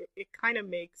 too, it kind of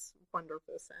makes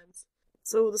wonderful sense.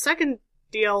 So the second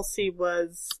DLC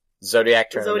was Zodiac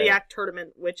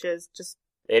Tournament, which is just...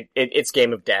 It's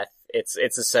Game of Death. It's a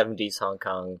 70s Hong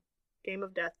Kong... Game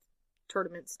of Death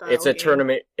tournament style It's a game.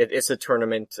 tournament... It's a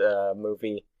tournament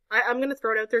movie. I'm gonna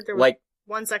throw it out there. There was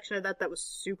one section of that was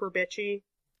super bitchy.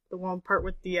 The one part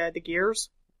with the gears.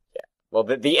 Well,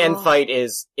 the end fight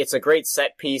it's a great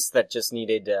set piece that just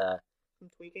needed,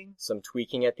 some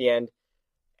tweaking at the end.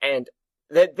 And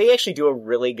they actually do a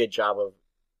really good job of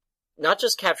not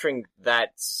just capturing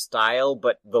that style,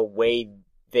 but the way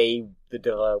the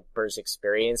developers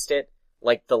experienced it.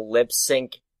 Like, the lip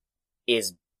sync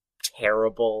is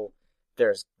terrible.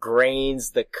 there's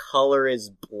grains, the color is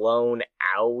blown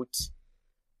out.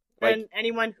 Like, and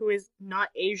anyone who is not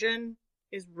Asian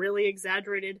is really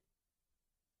exaggerated.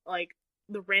 Like,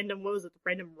 the random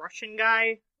Russian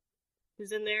guy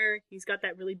who's in there, he's got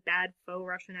that really bad faux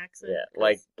Russian accent.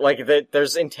 Yeah,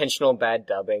 there's intentional bad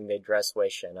dubbing. They dress Wei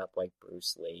Shen up like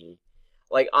Bruce Lee.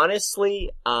 Like,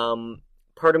 honestly,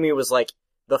 part of me was like,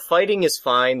 the fighting is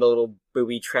fine, the little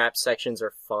booby trap sections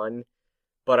are fun,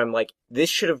 but I'm like, this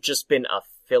should have just been a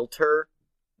filter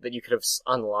that you could have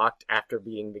unlocked after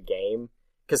beating the game.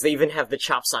 Because they even have the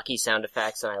chopsaki sound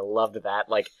effects, and I loved that.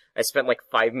 Like, I spent like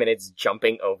 5 minutes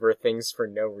jumping over things for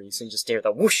no reason, just to hear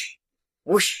the whoosh,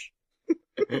 whoosh.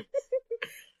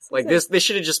 Like, this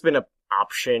should have just been an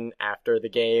option after the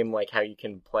game, like how you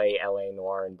can play LA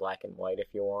Noire in black and white if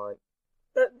you want.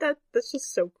 That's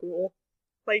just so cool.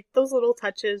 Like, those little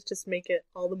touches just make it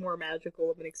all the more magical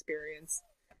of an experience.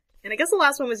 And I guess the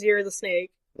last one was Year of the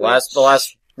Snake. The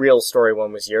last real story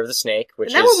one was Year of the Snake,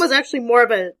 which and that one was actually more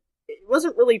of a... It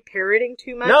wasn't really parroting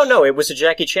too much. No, it was a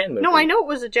Jackie Chan movie. No, I know it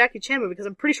was a Jackie Chan movie because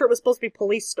I'm pretty sure it was supposed to be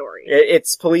Police Story.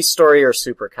 It's Police Story or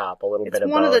Super Cop, a little bit of both.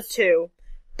 It's one of the two.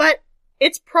 But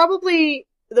it's probably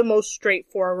the most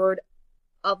straightforward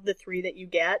of the three that you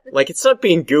get. Like, it's not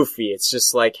being goofy, it's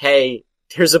just like, hey,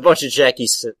 here's a bunch of Jackie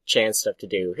Chan stuff to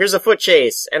do. Here's a foot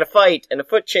chase, and a fight, and a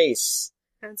foot chase.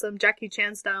 And some Jackie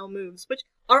Chan style moves, which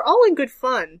are all in good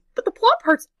fun. But the plot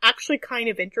part's actually kind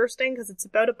of interesting, because it's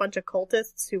about a bunch of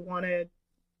cultists who want to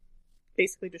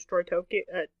basically destroy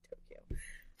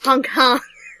Hong Kong,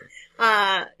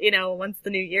 once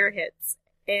the new year hits.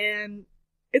 And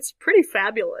it's pretty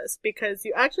fabulous, because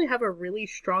you actually have a really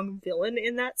strong villain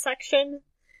in that section.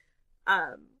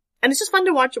 And it's just fun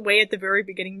to watch Wei at the very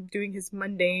beginning doing his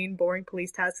mundane, boring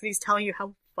police tasks. He's telling you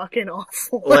how fucking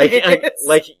awful it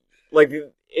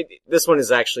is. This one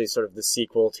is actually sort of the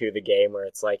sequel to the game where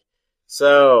it's like,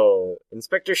 so,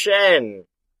 Inspector Shen.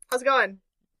 How's it going?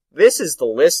 This is the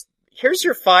list. Here's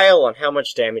your file on how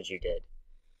much damage you did.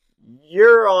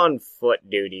 You're on foot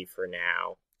duty for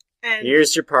now. And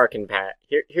here's your parking pad.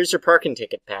 Here's your parking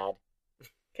ticket pad.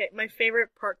 Okay, my favorite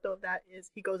part though of that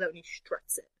is he goes out and he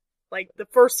struts it. Like, the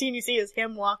first scene you see is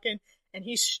him walking, and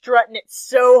he's strutting it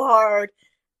so hard,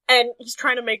 and he's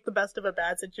trying to make the best of a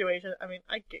bad situation. I mean,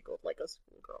 I giggled like a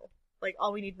schoolgirl. Like,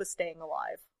 all we need was staying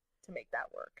alive to make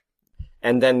that work.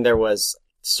 And then there was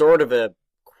sort of a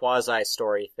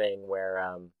quasi-story thing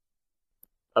where,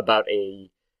 about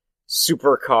a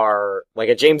supercar, like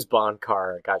a James Bond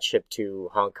car, got shipped to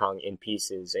Hong Kong in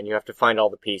pieces, and you have to find all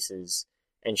the pieces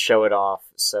and show it off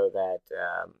so that,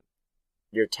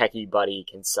 your techie buddy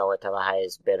can sell it to the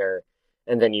highest bidder,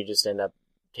 and then you just end up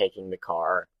taking the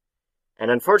car.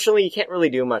 And unfortunately, you can't really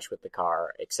do much with the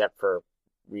car, except for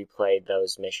replay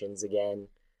those missions again.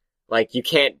 Like, you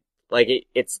can't, like,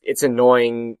 it's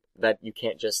annoying that you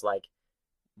can't just, like,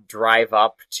 drive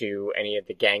up to any of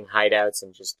the gang hideouts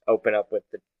and just open up with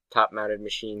the top-mounted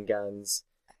machine guns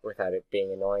without it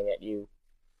being annoying at you.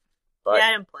 But yeah,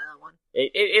 I didn't play that one.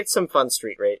 It's some fun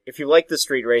street race. If you like the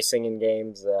street racing in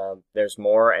games, there's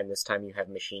more, and this time you have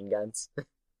machine guns.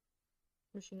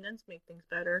 Machine guns make things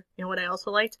better. You know what I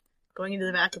also liked? Going into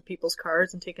the back of people's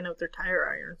cars and taking out their tire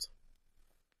irons.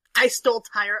 I stole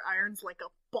tire irons like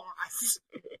a boss.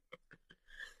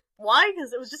 Why?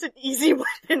 Because it was just an easy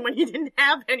weapon when you didn't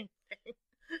have anything.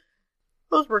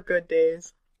 Those were good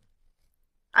days.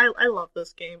 I love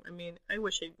this game. I mean, I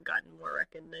wish it had gotten more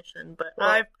recognition, but well,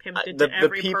 I've pimped it to every person I can.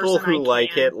 The people who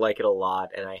like it a lot,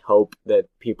 and I hope that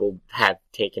people have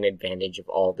taken advantage of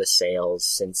all the sales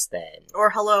since then.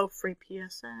 Or hello, free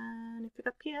PSN, if you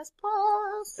got PS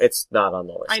Plus. It's not on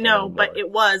the list I know, anymore. But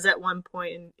it was at one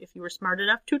point, and if you were smart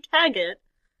enough to tag it,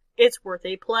 it's worth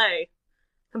a play.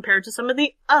 Compared to some of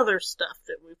the other stuff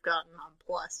that we've gotten on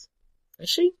Plus.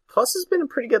 Actually, Plus has been a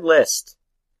pretty good list.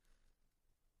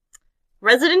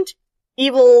 Resident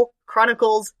Evil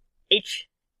Chronicles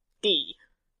HD.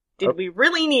 Did we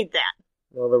really need that?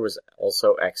 Well, there was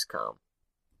also XCOM.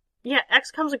 Yeah,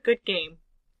 XCOM's a good game.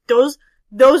 Those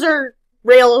are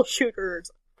rail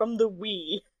shooters from the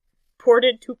Wii,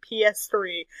 ported to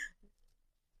PS3.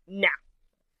 Nah.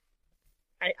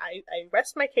 I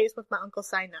rest my case with my Uncle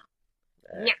Si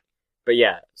now. Nah. But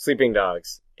yeah, Sleeping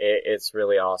Dogs. It's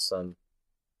really awesome.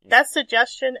 Best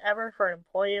suggestion ever for an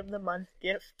Employee of the Month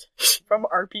gift from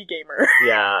RP Gamer.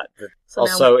 Yeah.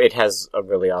 Also, it has a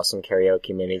really awesome karaoke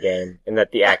minigame, in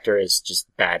that the actor is just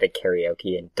bad at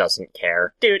karaoke and doesn't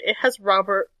care. Dude, it has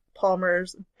Robert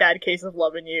Palmer's Bad Case of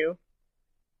Lovin' You.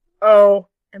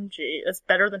 OMG, it's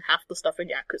better than half the stuff in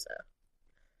Yakuza.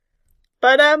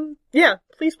 But, yeah,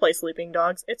 please play Sleeping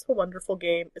Dogs. It's a wonderful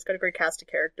game. It's got a great cast of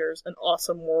characters, an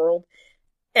awesome world.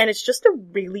 And it's just a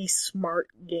really smart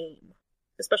game.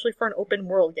 Especially for an open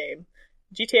world game.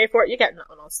 GTA 4, you got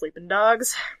nothing on Sleeping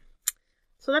Dogs.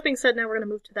 So that being said, now we're going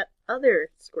to move to that other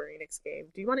Square Enix game.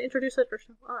 Do you want to introduce it, or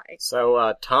shall I?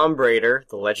 So, Tomb Raider,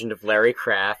 The Legend of Larry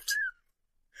Craft.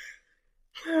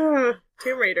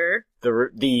 Tomb Raider.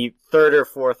 The third or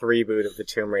fourth reboot of the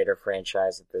Tomb Raider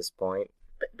franchise at this point.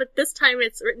 But this time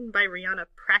it's written by Rihanna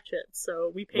Pratchett,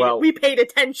 so we paid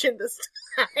attention this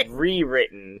time.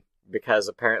 Rewritten, because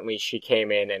apparently she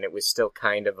came in and it was still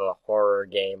kind of a horror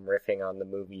game riffing on the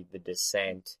movie The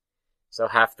Descent. So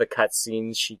half the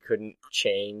cutscenes she couldn't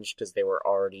change because they were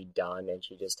already done and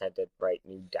she just had to write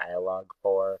new dialogue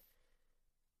for.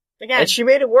 Again, and she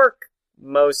made it work,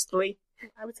 mostly.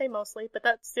 I would say mostly, but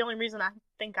that's the only reason I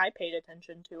think I paid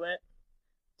attention to it.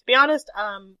 To be honest,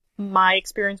 my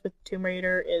experience with Tomb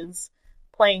Raider is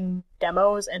playing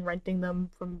demos and renting them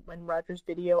from when Rogers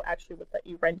Video actually would let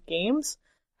you rent games.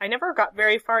 I never got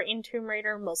very far in Tomb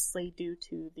Raider, mostly due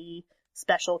to the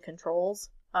special controls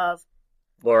of...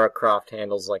 Lara Croft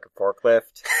handles like a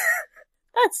forklift.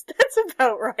 That's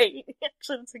about right.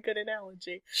 Actually, that's a good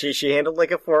analogy. She handled like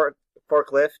a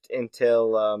forklift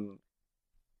until,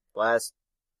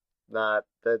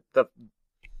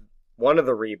 one of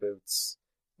the reboots,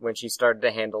 when she started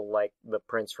to handle, like, the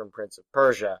prince from Prince of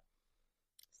Persia.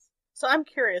 So I'm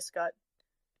curious, Scott.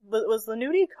 Was the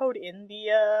nudie code in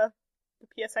the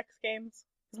PSX games?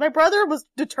 Because my brother was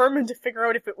determined to figure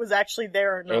out if it was actually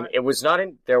there or not. And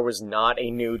there was not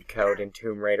a nude code in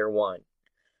Tomb Raider 1.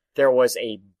 There was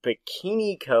a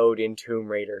bikini code in Tomb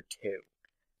Raider 2.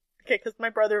 Okay, because my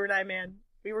brother and I,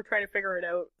 we were trying to figure it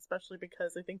out, especially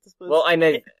because I think this was... Well, I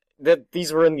know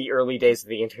these were in the early days of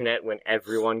the internet when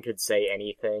everyone could say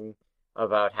anything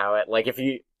about how it...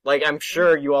 I'm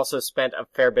sure you also spent a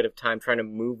fair bit of time trying to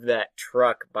move that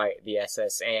truck by the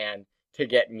SS Anne to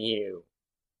get Mew.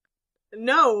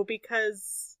 No,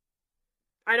 because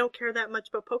I don't care that much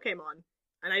about Pokemon.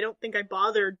 And I don't think I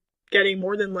bothered getting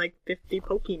more than, 50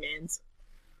 Pokemans.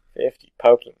 50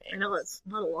 Pokemans? I know, it's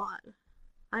not a lot.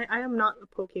 I am not a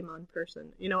Pokemon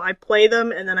person. I play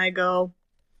them, and then I go,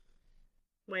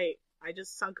 wait, I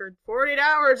just sunkered 40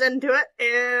 hours into it,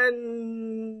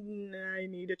 and I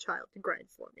need a child to grind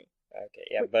for me. Okay,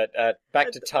 yeah, but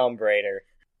back to Tomb Raider.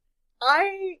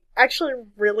 I actually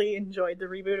really enjoyed the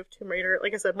reboot of Tomb Raider.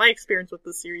 Like I said, my experience with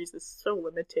the series is so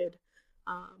limited.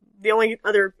 The only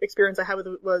other experience I had with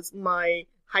it was my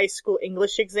high school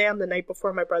English exam the night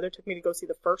before my brother took me to go see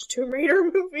the first Tomb Raider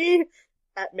movie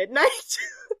at midnight,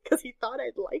 because he thought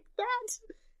I'd like that.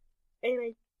 And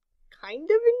I kind of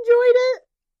enjoyed it.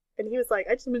 And he was like,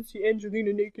 I just want to see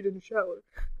Angelina naked in the shower.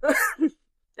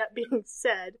 That being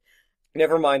said...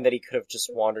 Never mind that he could have just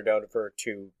wandered over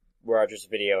to Rogers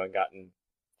Video and gotten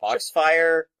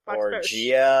Foxfire, or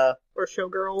Gia. Or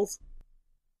Showgirls.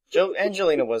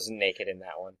 Angelina wasn't naked in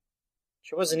that one.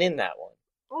 She wasn't in that one.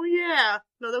 Oh yeah!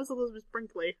 No, that was Elizabeth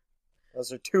Brinkley.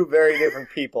 Those are two very different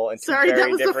people and two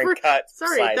very different cut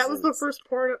sizes. That was the first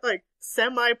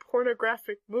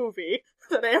semi-pornographic movie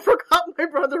that I ever got my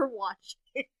brother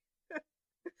watching.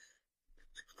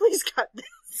 Please cut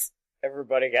this.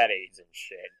 Everybody got AIDS and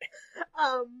shit.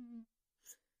 Oh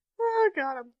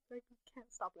god, I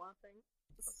can't stop laughing.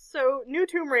 So, New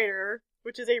Tomb Raider,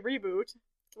 which is a reboot,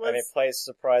 and it plays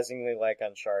surprisingly like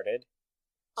Uncharted.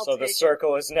 So the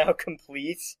circle is now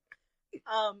complete.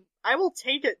 I will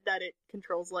take it that it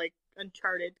controls like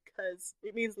Uncharted, because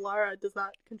it means Lara does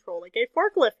not control like a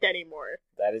forklift anymore.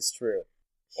 That is true.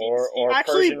 She or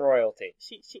actually, Persian royalty.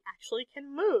 She actually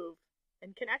can move,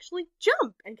 and can actually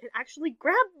jump, and can actually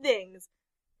grab things,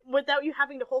 without you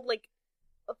having to hold like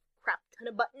a crap ton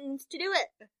of buttons to do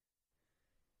it.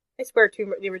 I swear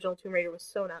the original Tomb Raider was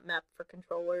so not mapped for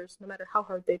controllers, no matter how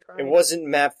hard they tried. It wasn't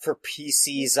mapped for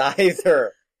PCs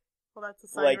either. Well, that's a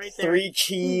sign right there. 3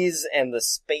 keys and the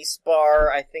space bar,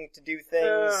 I think, to do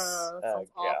things. That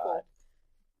sounds awful.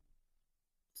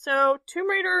 So, Tomb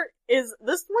Raider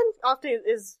this one often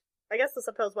is, I guess the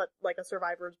subtitle is like a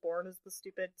Survivor is Born is the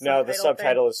stupid subtitle. No, the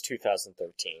subtitle is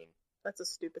 2013. That's a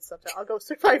stupid subtitle. I'll go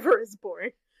Survivor is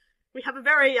Born. We have a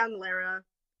very young Lara,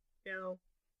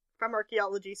 from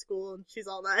archaeology school, and she's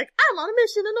all like, I'm on a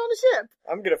mission and on a ship.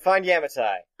 I'm gonna find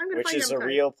Yamatai, which is a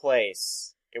real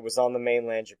place. It was on the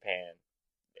mainland Japan.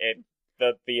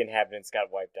 The inhabitants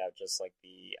got wiped out just like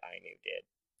the Ainu did.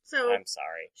 So, I'm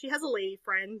sorry. She has a lady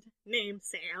friend named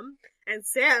Sam, and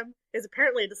Sam is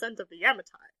apparently a descendant of the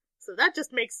Yamatai. So that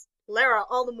just makes Lara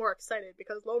all the more excited,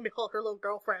 because lo and behold, her little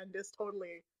girlfriend is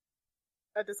totally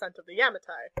a descendant of the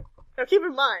Yamatai. Now keep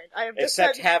in mind, I have just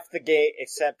except half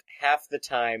the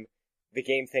time, the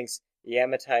game thinks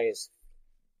Yamatai is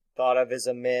thought of as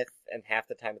a myth, and half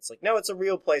the time it's like, no, it's a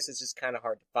real place, it's just kind of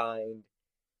hard to find.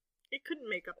 It couldn't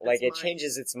make up its Like, it mind.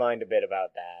 changes its mind a bit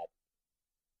about that.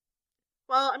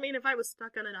 Well, I mean, if I was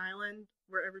stuck on an island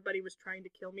where everybody was trying to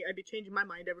kill me, I'd be changing my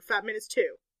mind every 5 minutes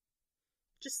too.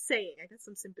 Just saying, I got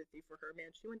some sympathy for her,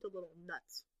 man. She went a little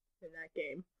nuts in that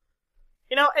game.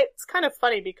 You know, it's kind of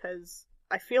funny because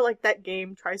I feel like that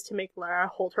game tries to make Lara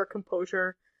hold her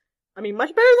composure. I mean, much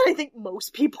better than I think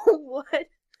most people would.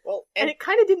 Well, And it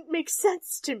kind of didn't make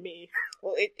sense to me.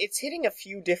 Well, it's hitting a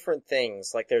few different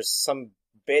things. Like, there's some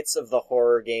bits of the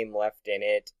horror game left in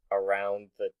it around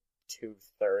the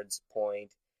 2/3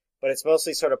 point, but it's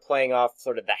mostly sort of playing off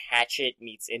sort of the Hatchet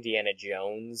meets Indiana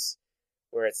Jones,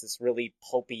 where it's this really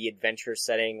pulpy adventure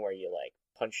setting where you, like,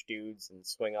 punch dudes and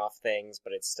swing off things,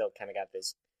 but it's still kind of got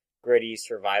this gritty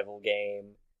survival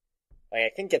game. Like, I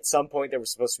think at some point there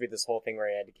was supposed to be this whole thing where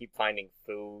you had to keep finding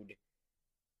food.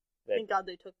 Thank God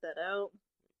they took that out. I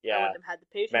Yeah, wouldn't have had the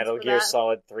patience Metal for Gear that.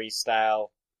 Solid 3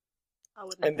 style. I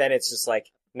wouldn't have And then it's just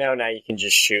like, no, now you can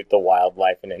just shoot the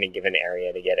wildlife in any given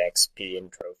area to get XP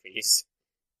and trophies.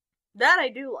 That I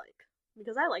do like,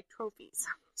 because I like trophies.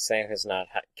 Sam has not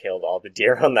killed all the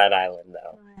deer on that island,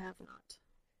 though. I have not.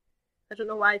 I don't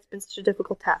know why it's been such a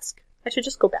difficult task. I should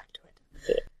just go back to it.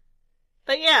 Yeah.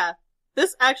 But yeah,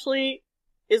 this actually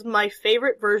is my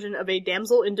favorite version of a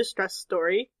damsel in distress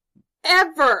story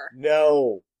ever!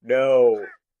 No.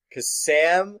 Cause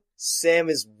Sam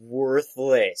is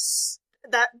worthless.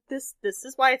 This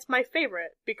is why it's my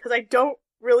favorite, because I don't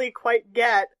really quite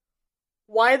get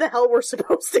why the hell we're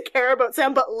supposed to care about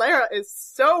Sam, but Lara is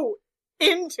so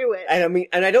into it.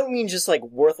 And I don't mean just like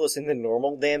worthless in the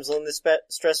normal damsel in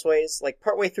distress ways. Like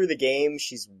partway through the game,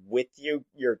 she's with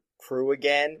your crew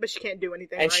again, But she can't do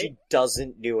anything, and right? she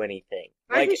doesn't do anything.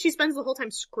 I think she spends the whole time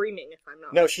screaming, if I'm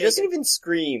not No, she doesn't mistaken. even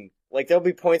scream. Like, there'll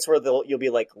be points where you'll be,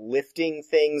 like, lifting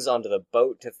things onto the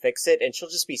boat to fix it, and she'll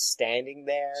just be standing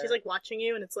there. She's like watching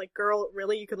you, and it's like, girl,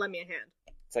 really? You could lend me a hand.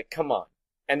 It's like, come on.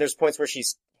 And there's points where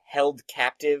she's held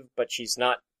captive, but she's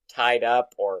not tied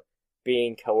up or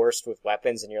being coerced with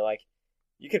weapons, and you're like,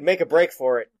 you could make a break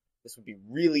for it. This would be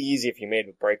really easy if you made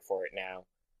a break for it now.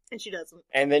 And she doesn't.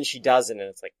 And then she doesn't, and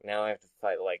it's like, now I have to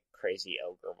fight, like, crazy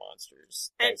ogre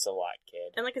monsters. And- Thanks a lot,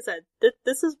 kid. And like I said,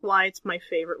 this is why it's my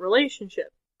favorite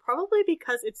relationship. Probably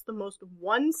because it's the most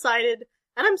one-sided,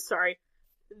 and I'm sorry,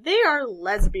 they are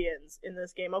lesbians in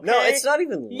this game, okay? No, it's not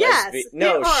even Yes, lesbian. they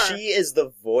No, are. she is the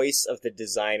voice of the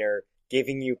designer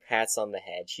giving you pats on the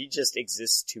head. She just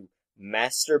exists to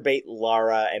masturbate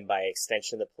Lara and by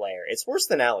extension the player. It's worse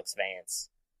than Alex Vance.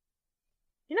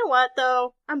 You know what,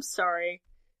 though? I'm sorry.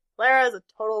 Lara is a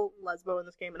total lesbo in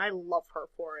this game, and I love her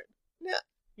for it. Yeah.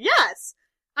 Yes!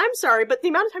 I'm sorry, but the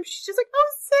amount of time she's just like,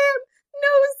 oh, Sam! No,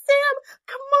 Sam!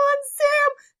 Come on, Sam!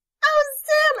 Oh,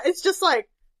 Sam! It's just like,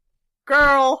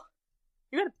 girl,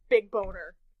 you got a big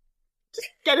boner. Just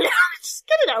get it out. Just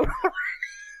get it out.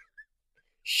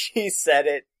 She said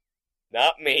it,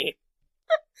 not me.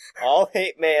 All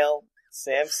hate mail,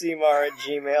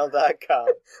 samseymour@gmail.com.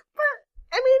 But,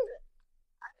 I mean,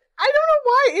 I don't know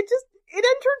why. It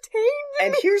entertained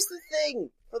And me. here's the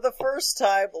thing. For the first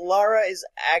time, Lara is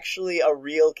actually a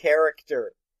real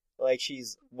character. Like,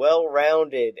 she's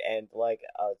well-rounded and, like,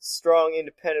 a strong,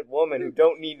 independent woman who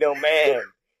don't need no man.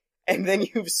 And then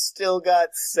you've still got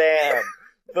Sam,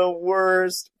 the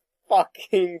worst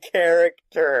fucking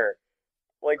character.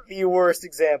 Like, the worst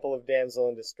example of damsel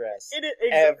in distress.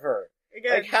 Ever.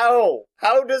 Again, Like, how?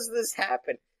 How does this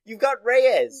happen? You've got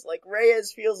Reyes. Like,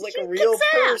 Reyes feels like She a real kicks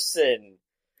ass. person.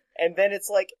 And then it's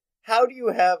like, how do you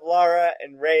have Lara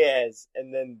and Reyes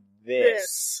and then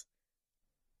this?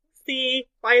 See,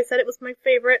 why I said it was my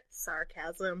favorite?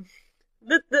 Sarcasm.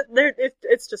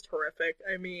 It's just horrific.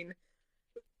 I mean,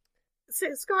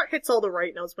 Scott hits all the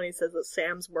right notes when he says that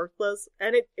Sam's worthless,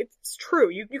 and it's true.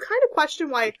 You kind of question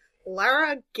why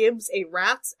Lara gives a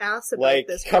rat's ass about Like,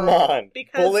 this. come girl, on.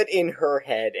 because Bullet in her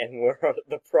head and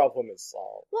the problem is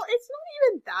solved. well, it's not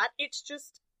even that. It's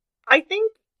just, I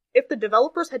think if the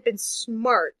developers had been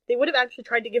smart, they would have actually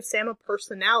tried to give Sam a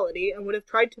personality and would have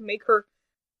tried to make her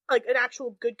like an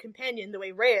actual good companion the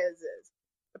way Reyes is.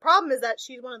 The problem is that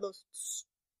she's one of those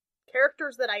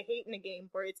characters that I hate in a game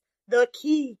where it's the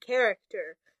key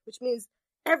character, which means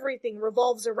everything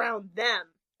revolves around them.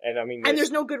 And I mean, And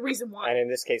there's no good reason why. and in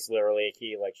this case, literally a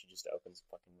key, like, she just opens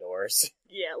fucking doors.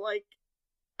 Yeah, like,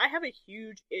 I have a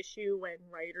huge issue when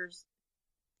writers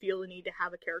feel the need to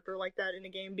have a character like that in a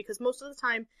game, because most of the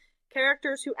time,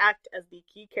 characters who act as the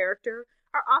key character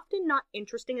are often not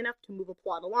interesting enough to move a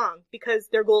plot along, because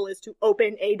their goal is to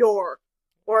open a door,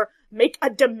 or make a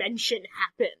dimension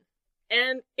happen.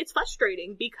 And it's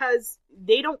frustrating, because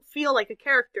they don't feel like a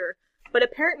character, but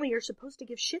apparently you're supposed to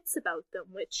give shits about them,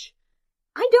 which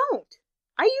I don't.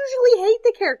 I usually hate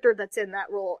the character that's in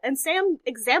that role, and Sam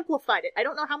exemplified it. I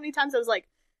don't know how many times I was like,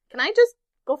 can I just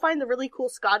go find the really cool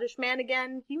Scottish man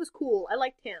again? He was cool. I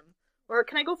liked him. Or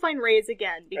can I go find Reyes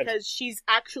again? Because she's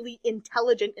actually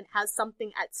intelligent and has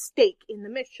something at stake in the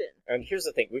mission. And here's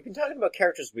the thing. We've been talking about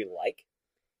characters we like,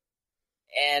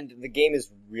 and the game is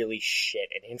really shit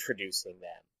at introducing them.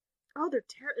 Oh, they're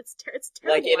it's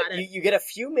terrible at it. You get a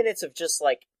few minutes of just,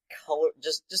 like, color,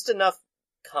 just enough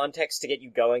context to get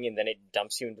you going, and then it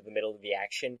dumps you into the middle of the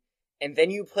action, and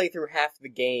then you play through half the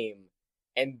game,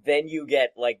 and then you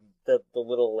get, like, the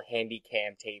little handy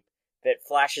cam tape that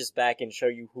flashes back and show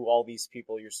you who all these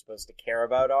people you're supposed to care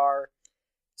about are.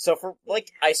 So for,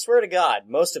 like, I swear to God,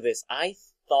 most of this, I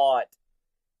thought,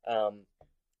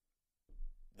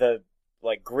 the,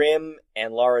 like, Grimm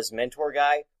and Lara's mentor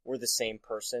guy were the same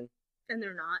person. And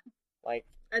they're not. Like,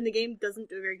 and the game doesn't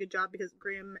do a very good job because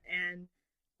Grimm and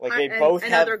like they both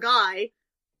have another guy.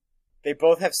 They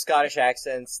both have Scottish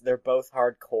accents. They're both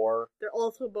hardcore. They're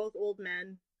also both old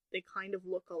men. They kind of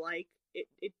look alike.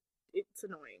 It's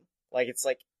annoying. Like, it's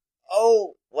like,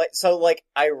 oh, like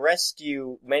I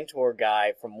rescue mentor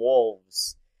guy from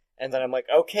wolves, and then I'm like,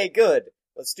 okay, good,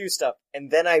 let's do stuff,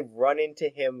 and then I run into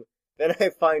him. Then I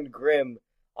find Grimm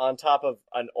on top of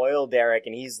an oil derrick,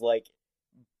 and he's like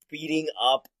beating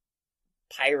up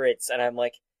pirates, and I'm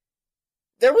like,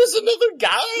 there was another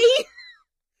guy?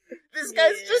 This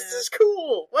guy's just as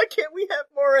cool. Why can't we have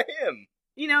more of him?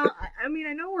 You know, I mean,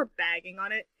 I know we're bagging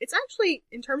on it. It's actually,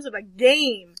 in terms of a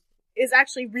game, is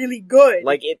actually really good.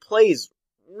 Like, it plays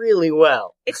really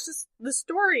well. It's just, the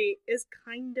story is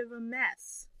kind of a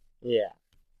mess. Yeah.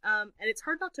 And it's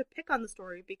hard not to pick on the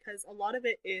story because a lot of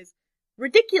it is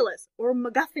ridiculous or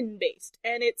MacGuffin based.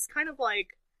 And it's kind of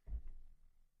like,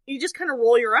 you just kind of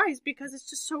roll your eyes because it's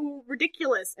just so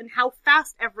ridiculous and how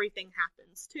fast everything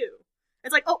happens, too.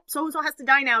 It's like, oh, so-and-so has to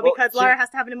die now because Lara has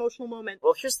to have an emotional moment.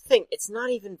 Well, here's the thing. It's not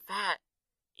even fast.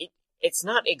 It's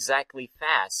not exactly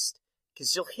fast.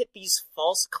 Because you'll hit these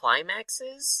false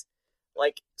climaxes.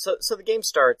 Like, so the game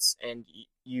starts, and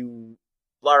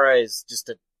Lara is just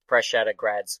a fresh out of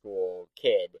grad school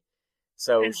kid.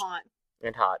 So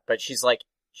And hot. But she's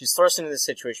thrust into this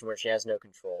situation where she has no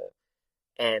control.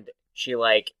 And she,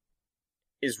 like,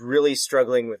 is really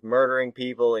struggling with murdering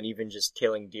people and even just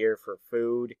killing deer for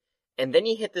food. And then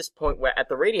you hit this point where, at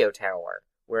the radio tower,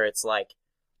 where it's like,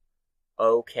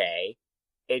 okay,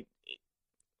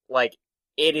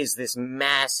 it is this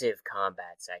massive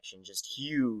combat section, just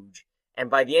huge. And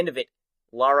by the end of it,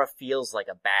 Lara feels like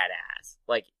a badass.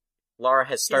 Like, Lara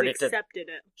has started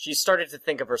she's started to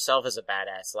think of herself as a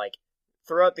badass. Like,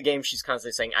 throughout the game, she's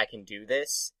constantly saying, I can do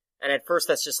this. And at first,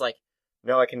 that's just like,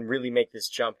 no, I can really make this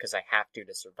jump because I have to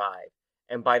survive.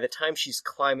 And by the time she's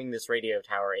climbing this radio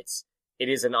tower, it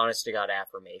is an honest-to-God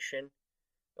affirmation.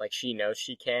 Like, she knows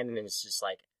she can, and it's just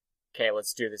like, okay,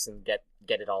 let's do this and get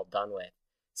it all done with.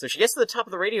 So she gets to the top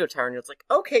of the radio tower, and it's like,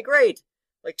 okay, great!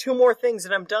 Like, 2 more things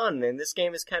and I'm done, and this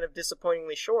game is kind of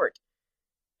disappointingly short.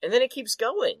 And then it keeps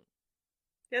going.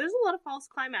 Yeah, there's a lot of false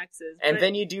climaxes. And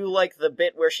then you do, like, the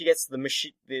bit where she gets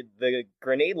the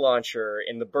grenade launcher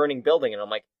in the burning building, and I'm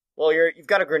like, well, you've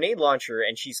got a grenade launcher,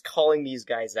 and she's calling these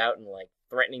guys out and, like,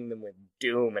 threatening them with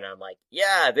doom, and I'm like,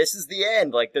 yeah, this is the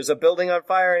end. Like, there's a building on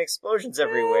fire and explosions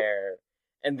everywhere.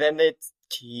 And then it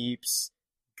keeps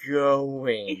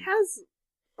going. It has,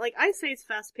 like, I say it's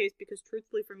fast-paced because,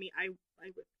 truthfully, for me, I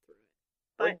whipped through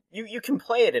it. But well, you can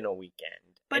play it in a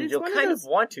weekend, but and you'll kind of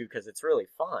want to because it's really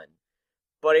fun.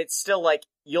 But it's still, like,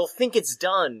 you'll think it's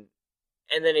done,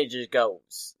 and then it just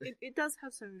goes. It does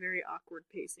have some very awkward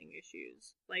pacing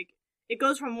issues. Like, it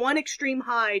goes from one extreme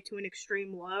high to an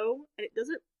extreme low, and it does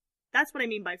it, that's what I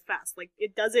mean by fast. Like,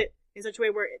 it does it in such a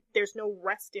way where there's no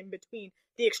rest in between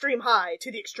the extreme high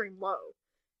to the extreme low.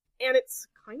 And it's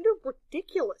kind of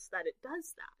ridiculous that it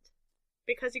does that.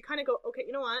 Because you kind of go, okay,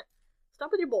 you know what?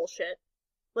 Stop with your bullshit.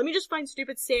 Let me just find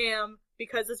stupid Sam,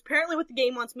 because it's apparently what the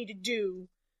game wants me to do.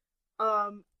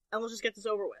 And we'll just get this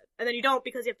over with. And then you don't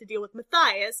because you have to deal with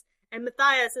Matthias, and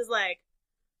Matthias is like,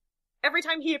 every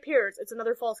time he appears, it's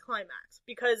another false climax.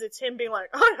 Because it's him being like,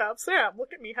 I have Sam,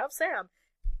 look at me, have Sam.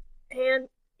 And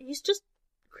he's just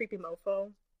a creepy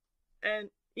mofo. And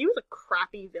he was a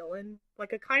crappy villain.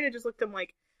 Like, I kind of just looked at him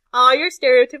like, oh, you're a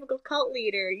stereotypical cult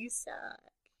leader, you suck.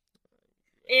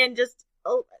 And just,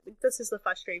 this is the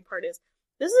frustrating part is,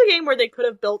 this is a game where they could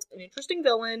have built an interesting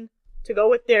villain to go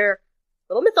with their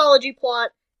little mythology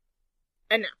plot,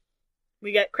 and now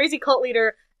we get crazy cult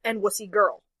leader and wussy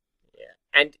girl. Yeah,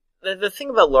 and the thing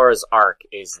about Lara's arc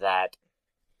is that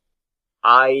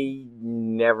I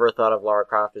never thought of Lara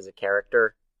Croft as a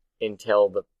character until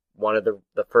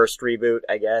the first reboot,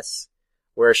 I guess,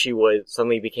 where she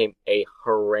suddenly became a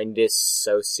horrendous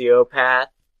sociopath.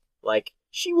 Like,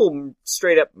 she will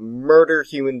straight up murder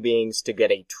human beings to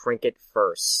get a trinket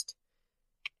first.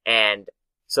 And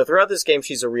so throughout this game,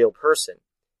 she's a real person.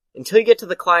 Until you get to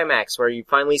the climax where you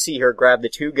finally see her grab the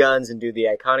 2 guns and do the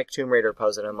iconic Tomb Raider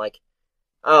pose, and I'm like,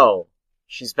 oh,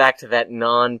 she's back to that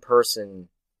non-person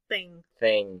thing.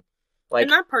 Like,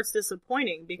 and that part's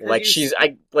disappointing because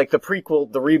like the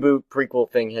reboot prequel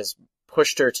thing has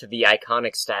pushed her to the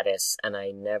iconic status, and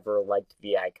I never liked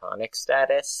the iconic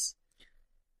status.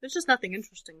 There's just nothing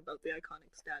interesting about the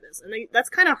iconic status. And that's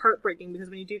kind of heartbreaking because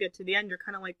when you do get to the end, you're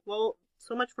kind of like, well,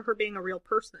 so much for her being a real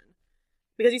person.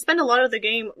 Because you spend a lot of the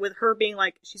game with her being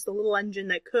like, she's the little engine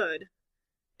that could.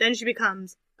 Then she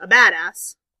becomes a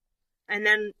badass. And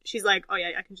then she's like, oh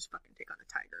yeah, I can just fucking take on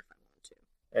a tiger if I want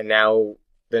to. And now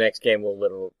the next game will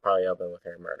literally probably open with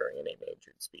her murdering an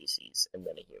endangered species and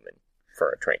then a human for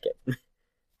a trinket.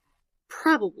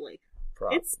 Probably.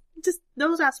 It's just,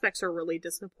 those aspects are really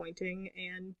disappointing,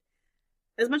 and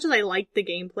as much as I liked the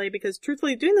gameplay, because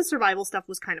truthfully, doing the survival stuff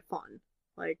was kind of fun.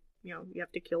 Like, you know, you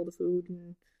have to kill the food,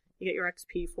 and you get your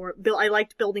XP for it. I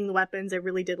liked building the weapons. I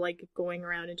really did like going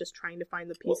around and just trying to find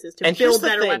the pieces to build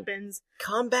better weapons.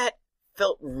 Combat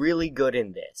felt really good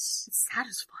in this. It's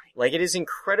satisfying. Like, it is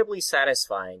incredibly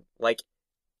satisfying. Like,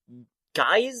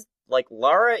 guys, like,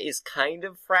 Lara is kind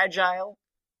of fragile,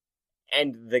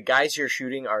 and the guys you're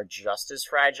shooting are just as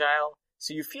fragile.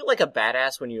 So you feel like a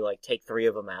badass when you, like, take 3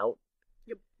 of them out.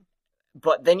 Yep.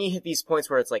 But then you hit these points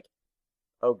where it's like,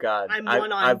 oh god. I'm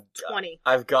 1 on 20.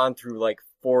 I've gone through, like,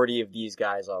 40 of these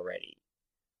guys already.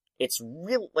 It's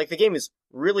real, like, the game is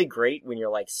really great when you're,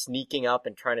 like, sneaking up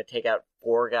and trying to take out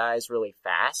 4 guys really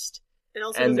fast. It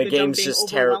also does a good job being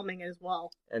overwhelming as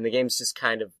well. And the game's just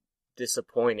kind of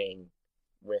disappointing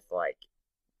with, like,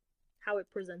 how it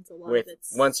presents a lot of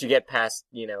its... Once you get past,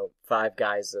 5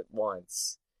 guys at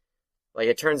once, like,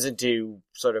 it turns into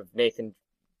sort of Nathan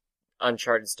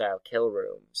Uncharted-style kill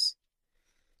rooms,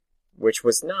 which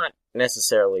was not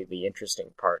necessarily the interesting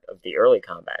part of the early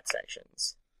combat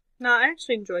sections. No, I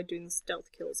actually enjoyed doing the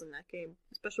stealth kills in that game,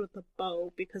 especially with the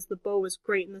bow, because the bow was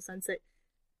great in the sense that,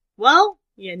 well,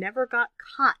 you never got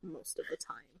caught most of the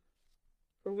time.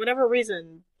 For whatever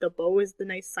reason, the bow is the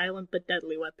nice silent but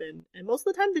deadly weapon, and most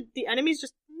of the time the enemies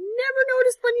just never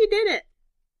noticed when you did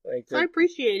it. So I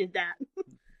appreciated that.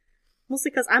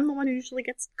 Mostly because I'm the one who usually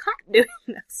gets caught doing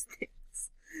those things.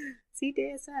 See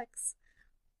Deus Ex.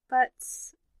 But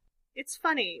it's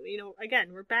funny,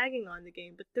 again, we're bagging on the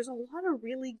game, but there's a lot of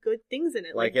really good things in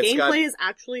it. Like gameplay is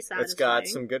actually satisfying. It's got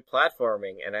some good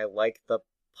platforming, and I like the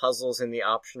puzzles in the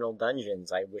optional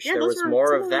dungeons. I wish there was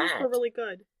more of that. Those were really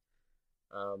good.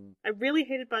 I really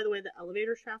hated, by the way, the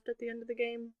elevator shaft at the end of the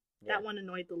game. Yeah. That one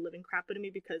annoyed the living crap out of me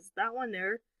because that one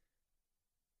there,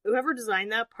 whoever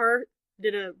designed that part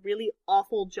did a really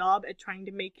awful job at trying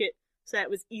to make it so that it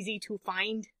was easy to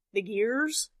find the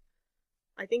gears.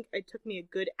 I think it took me a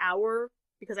good hour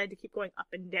because I had to keep going up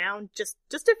and down just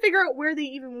to figure out where they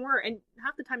even were, and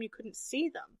half the time you couldn't see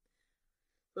them.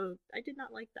 So I did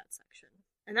not like that section.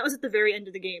 And that was at the very end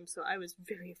of the game, so I was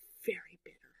very, very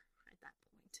bitter.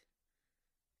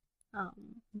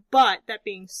 But that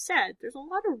being said, there's a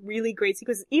lot of really great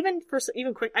sequences. Even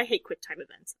I hate quick time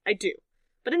events. I do.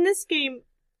 But in this game,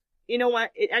 you know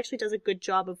what? It actually does a good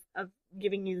job of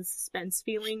giving you the suspense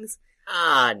feelings. No.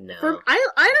 I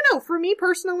don't know. For me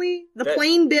personally, the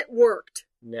plane bit worked.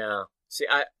 No. See,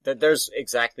 there's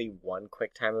exactly one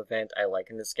quick time event I like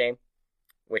in this game,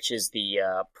 which is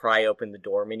the pry open the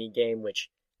door mini game, which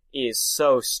is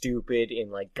so stupid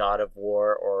in, like, God of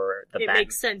War or it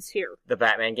makes sense here. The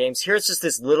Batman games. Here it's just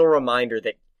this little reminder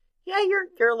that, yeah,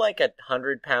 you're like a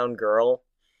 100-pound girl.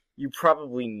 You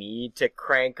probably need to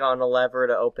crank on a lever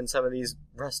to open some of these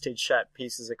rusted shut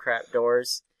pieces of crap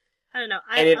doors. I don't know.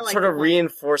 It sort of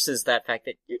reinforces that fact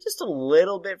that you're just a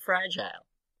little bit fragile.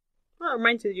 Well, it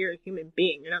reminds you that you're a human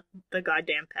being. You're not the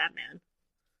goddamn Batman.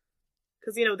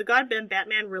 Because, the goddamn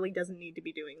Batman really doesn't need to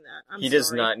be doing that. He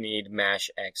does not need Mash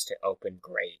X to open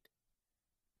great.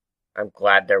 I'm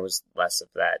glad there was less of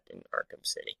that in Arkham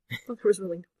City. Well, there was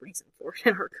really no reason for it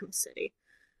in Arkham City.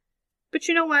 But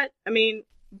you know what? I mean,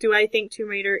 do I think Tomb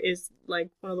Raider is, like,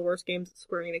 one of the worst games that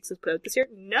Square Enix has put out this year?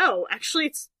 No! Actually,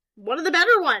 it's one of the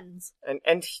better ones!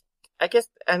 And I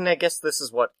guess this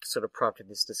is what sort of prompted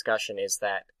this discussion, is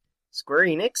that Square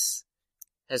Enix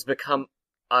has become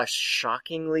a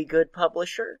shockingly good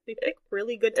publisher. They pick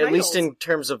really good titles. At least in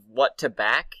terms of what to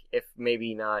back, if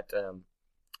maybe not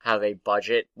how they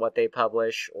budget what they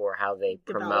publish, or how they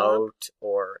promote,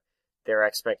 or their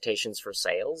expectations for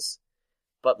sales.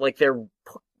 But, like,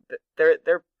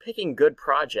 they're picking good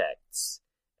projects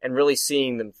and really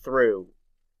seeing them through.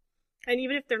 And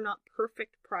even if they're not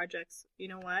perfect projects, you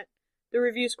know what? The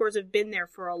review scores have been there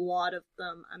for a lot of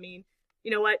them. I mean,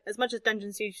 you know what? As much as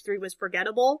Dungeon Siege 3 was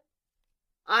forgettable,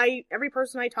 every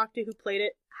person I talked to who played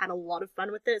it had a lot of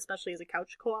fun with it, especially as a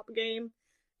couch co-op game.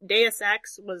 Deus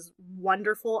Ex was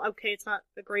wonderful. Okay, it's not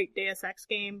a great Deus Ex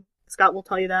game. Scott will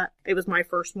tell you that. It was my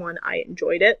first one. I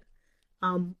enjoyed it.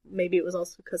 Maybe it was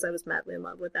also because I was madly in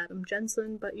love with Adam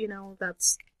Jensen, but you know,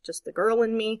 that's just the girl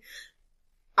in me.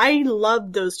 I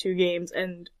loved those two games,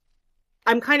 and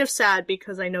I'm kind of sad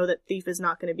because I know that Thief is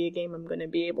not going to be a game I'm going to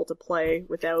be able to play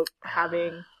without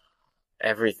having...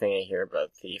 Everything I hear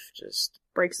about Thief just...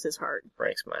 breaks his heart.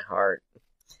 Breaks my heart.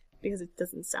 Because it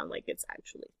doesn't sound like it's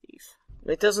actually Thief.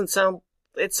 It doesn't sound...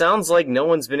 It sounds like no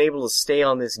one's been able to stay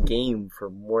on this game for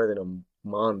more than a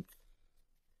month.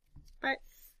 But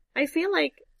I feel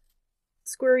like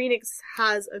Square Enix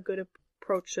has a good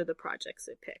approach to the projects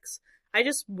it picks. I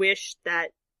just wish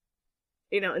that,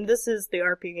 you know, and this is the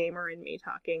RP gamer in me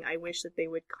talking, I wish that they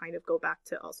would kind of go back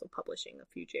to also publishing a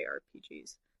few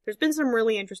JRPGs. There's been some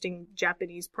really interesting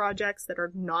Japanese projects that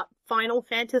are not Final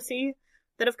Fantasy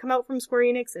that have come out from Square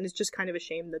Enix, and it's just kind of a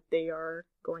shame that they are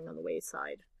going on the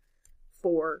wayside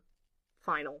for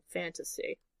Final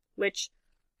Fantasy. Which,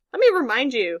 let me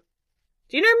remind you,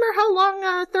 do you remember how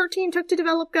long 13 took to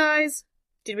develop, guys?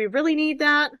 Did we really need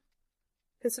that?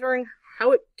 Considering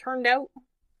how it turned out?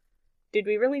 Did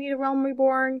we really need a Realm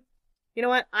Reborn? You know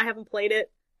what? I haven't played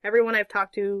it. Everyone I've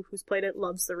talked to who's played it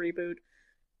loves the reboot.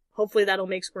 Hopefully that'll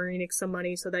make Square Enix some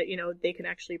money so that, you know, they can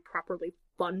actually properly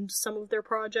fund some of their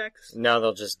projects. No,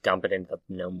 they'll just dump it into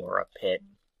the Nomura pit.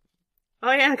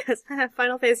 Oh yeah, because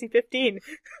Final Fantasy 15.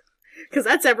 Because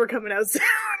that's ever coming out soon.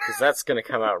 Because that's going to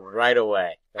come out right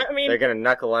away. I mean, they're going to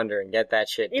knuckle under and get that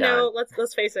shit done. You know,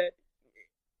 let's face it.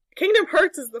 Kingdom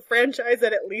Hearts is the franchise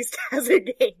that at least has a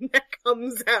game that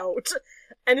comes out.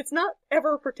 And it's not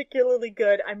ever particularly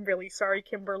good. I'm really sorry,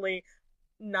 Kimberly.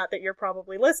 Not that you're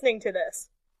probably listening to this.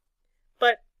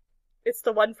 But it's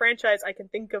the one franchise I can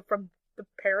think of from the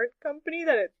parent company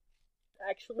that it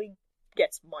actually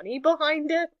gets money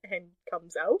behind it and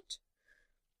comes out.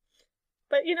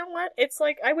 But you know what? It's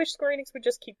like, I wish Square Enix would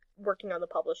just keep working on the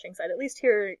publishing side, at least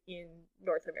here in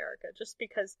North America, just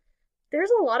because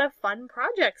there's a lot of fun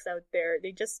projects out there.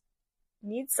 They just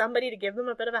need somebody to give them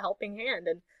a bit of a helping hand,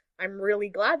 and I'm really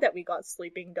glad that we got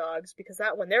Sleeping Dogs, because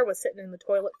that one there was sitting in the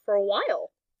toilet for a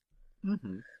while.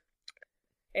 Mm-hmm.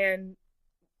 And,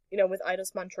 you know, with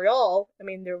Eidos Montreal, I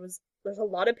mean, there's a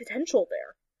lot of potential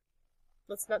there.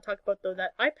 Let's not talk about, though,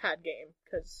 that iPad game,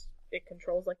 because it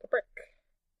controls like a brick.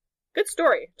 Good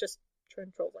story, just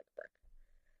controls like a brick.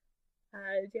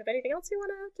 Do you have anything else you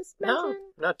want to just mention?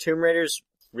 No, Tomb Raider's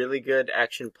really good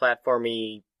action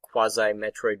platformy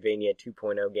quasi-Metroidvania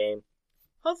 2.0 game.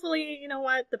 Hopefully, you know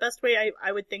what, the best way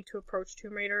I would think to approach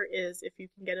Tomb Raider is if you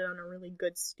can get it on a really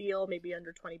good steal, maybe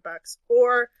under $20,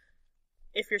 or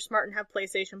if you're smart and have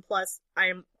PlayStation Plus, I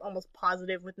am almost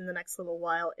positive within the next little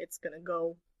while it's gonna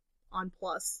go on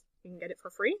Plus. You can get it for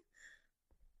free.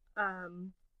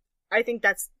 I think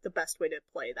that's the best way to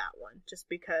play that one, just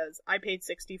because I paid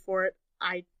 $60 for it.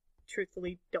 I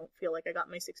truthfully don't feel like I got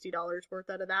my $60 worth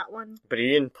out of that one. But you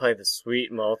didn't play the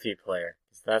sweet multiplayer,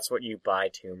 because that's what you buy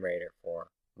Tomb Raider for.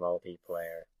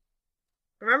 Multiplayer.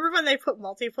 Remember when they put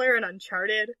multiplayer in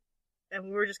Uncharted? And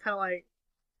we were just kind of like,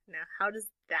 now how does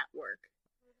that work?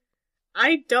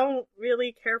 I don't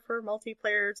really care for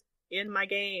multiplayers in my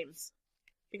games.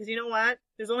 Because you know what?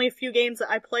 There's only a few games that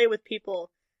I play with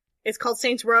people. It's called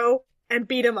Saints Row and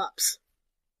beat 'em ups.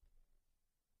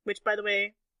 Which, by the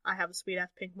way, I have a sweet-ass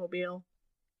pink mobile.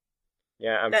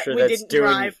 Yeah, I'm that sure we that's didn't doing.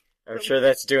 drive. I'm sure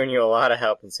that's doing you a lot of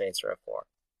help in Saints Row 4.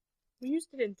 We used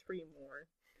it in 3 more,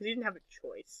 because you didn't have a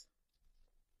choice.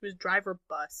 It was drive or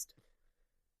bust.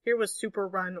 Here was super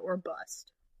run or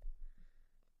bust.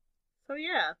 So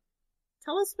yeah,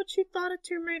 tell us what you thought of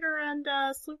Tomb Raider and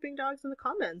Sleeping Dogs in the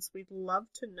comments. We'd love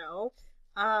to know.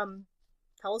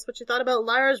 Tell us what you thought about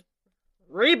Lara's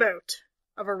reboot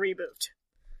of a reboot.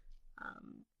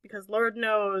 Because Lord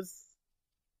knows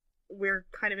we're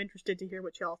kind of interested to hear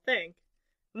what y'all think.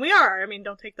 And we are. I mean,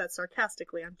 don't take that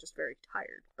sarcastically. I'm just very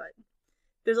tired. But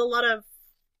there's a lot of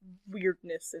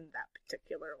weirdness in that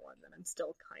particular one that I'm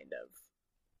still kind of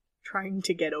trying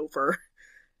to get over.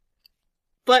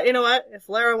 But you know what? If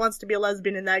Lara wants to be a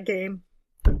lesbian in that game,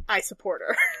 I support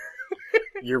her.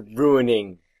 You're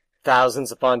ruining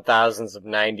thousands upon thousands of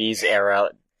 90s era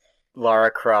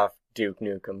Lara Croft Duke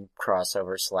Nukem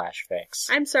crossover / fix.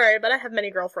 I'm sorry, but I have many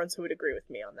girlfriends who would agree with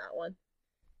me on that one.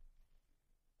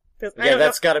 Yeah,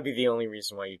 that's gotta be the only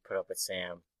reason why you'd put up with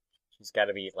Sam. He's got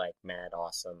to be like mad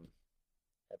awesome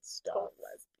at stuff.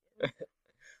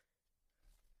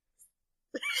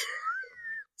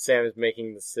 Sam is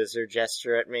making the scissor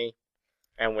gesture at me,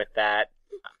 and with that,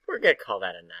 we're gonna call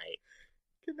that a night.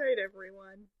 Good night,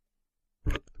 everyone.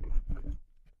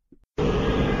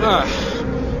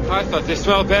 I thought they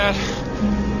smelled bad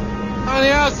on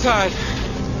the outside.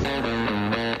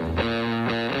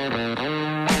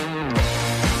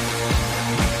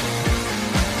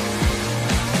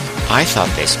 I Thought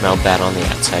They Smelled Bad on the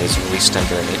Outside is released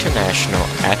under an International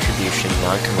Attribution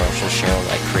Non-Commercial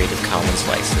Share-alike Creative Commons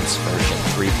license version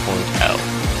 3.0.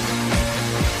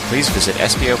 Please visit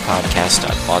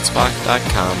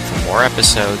sbopodcast.blogspot.com for more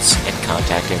episodes and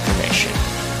contact information.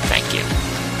 Thank you.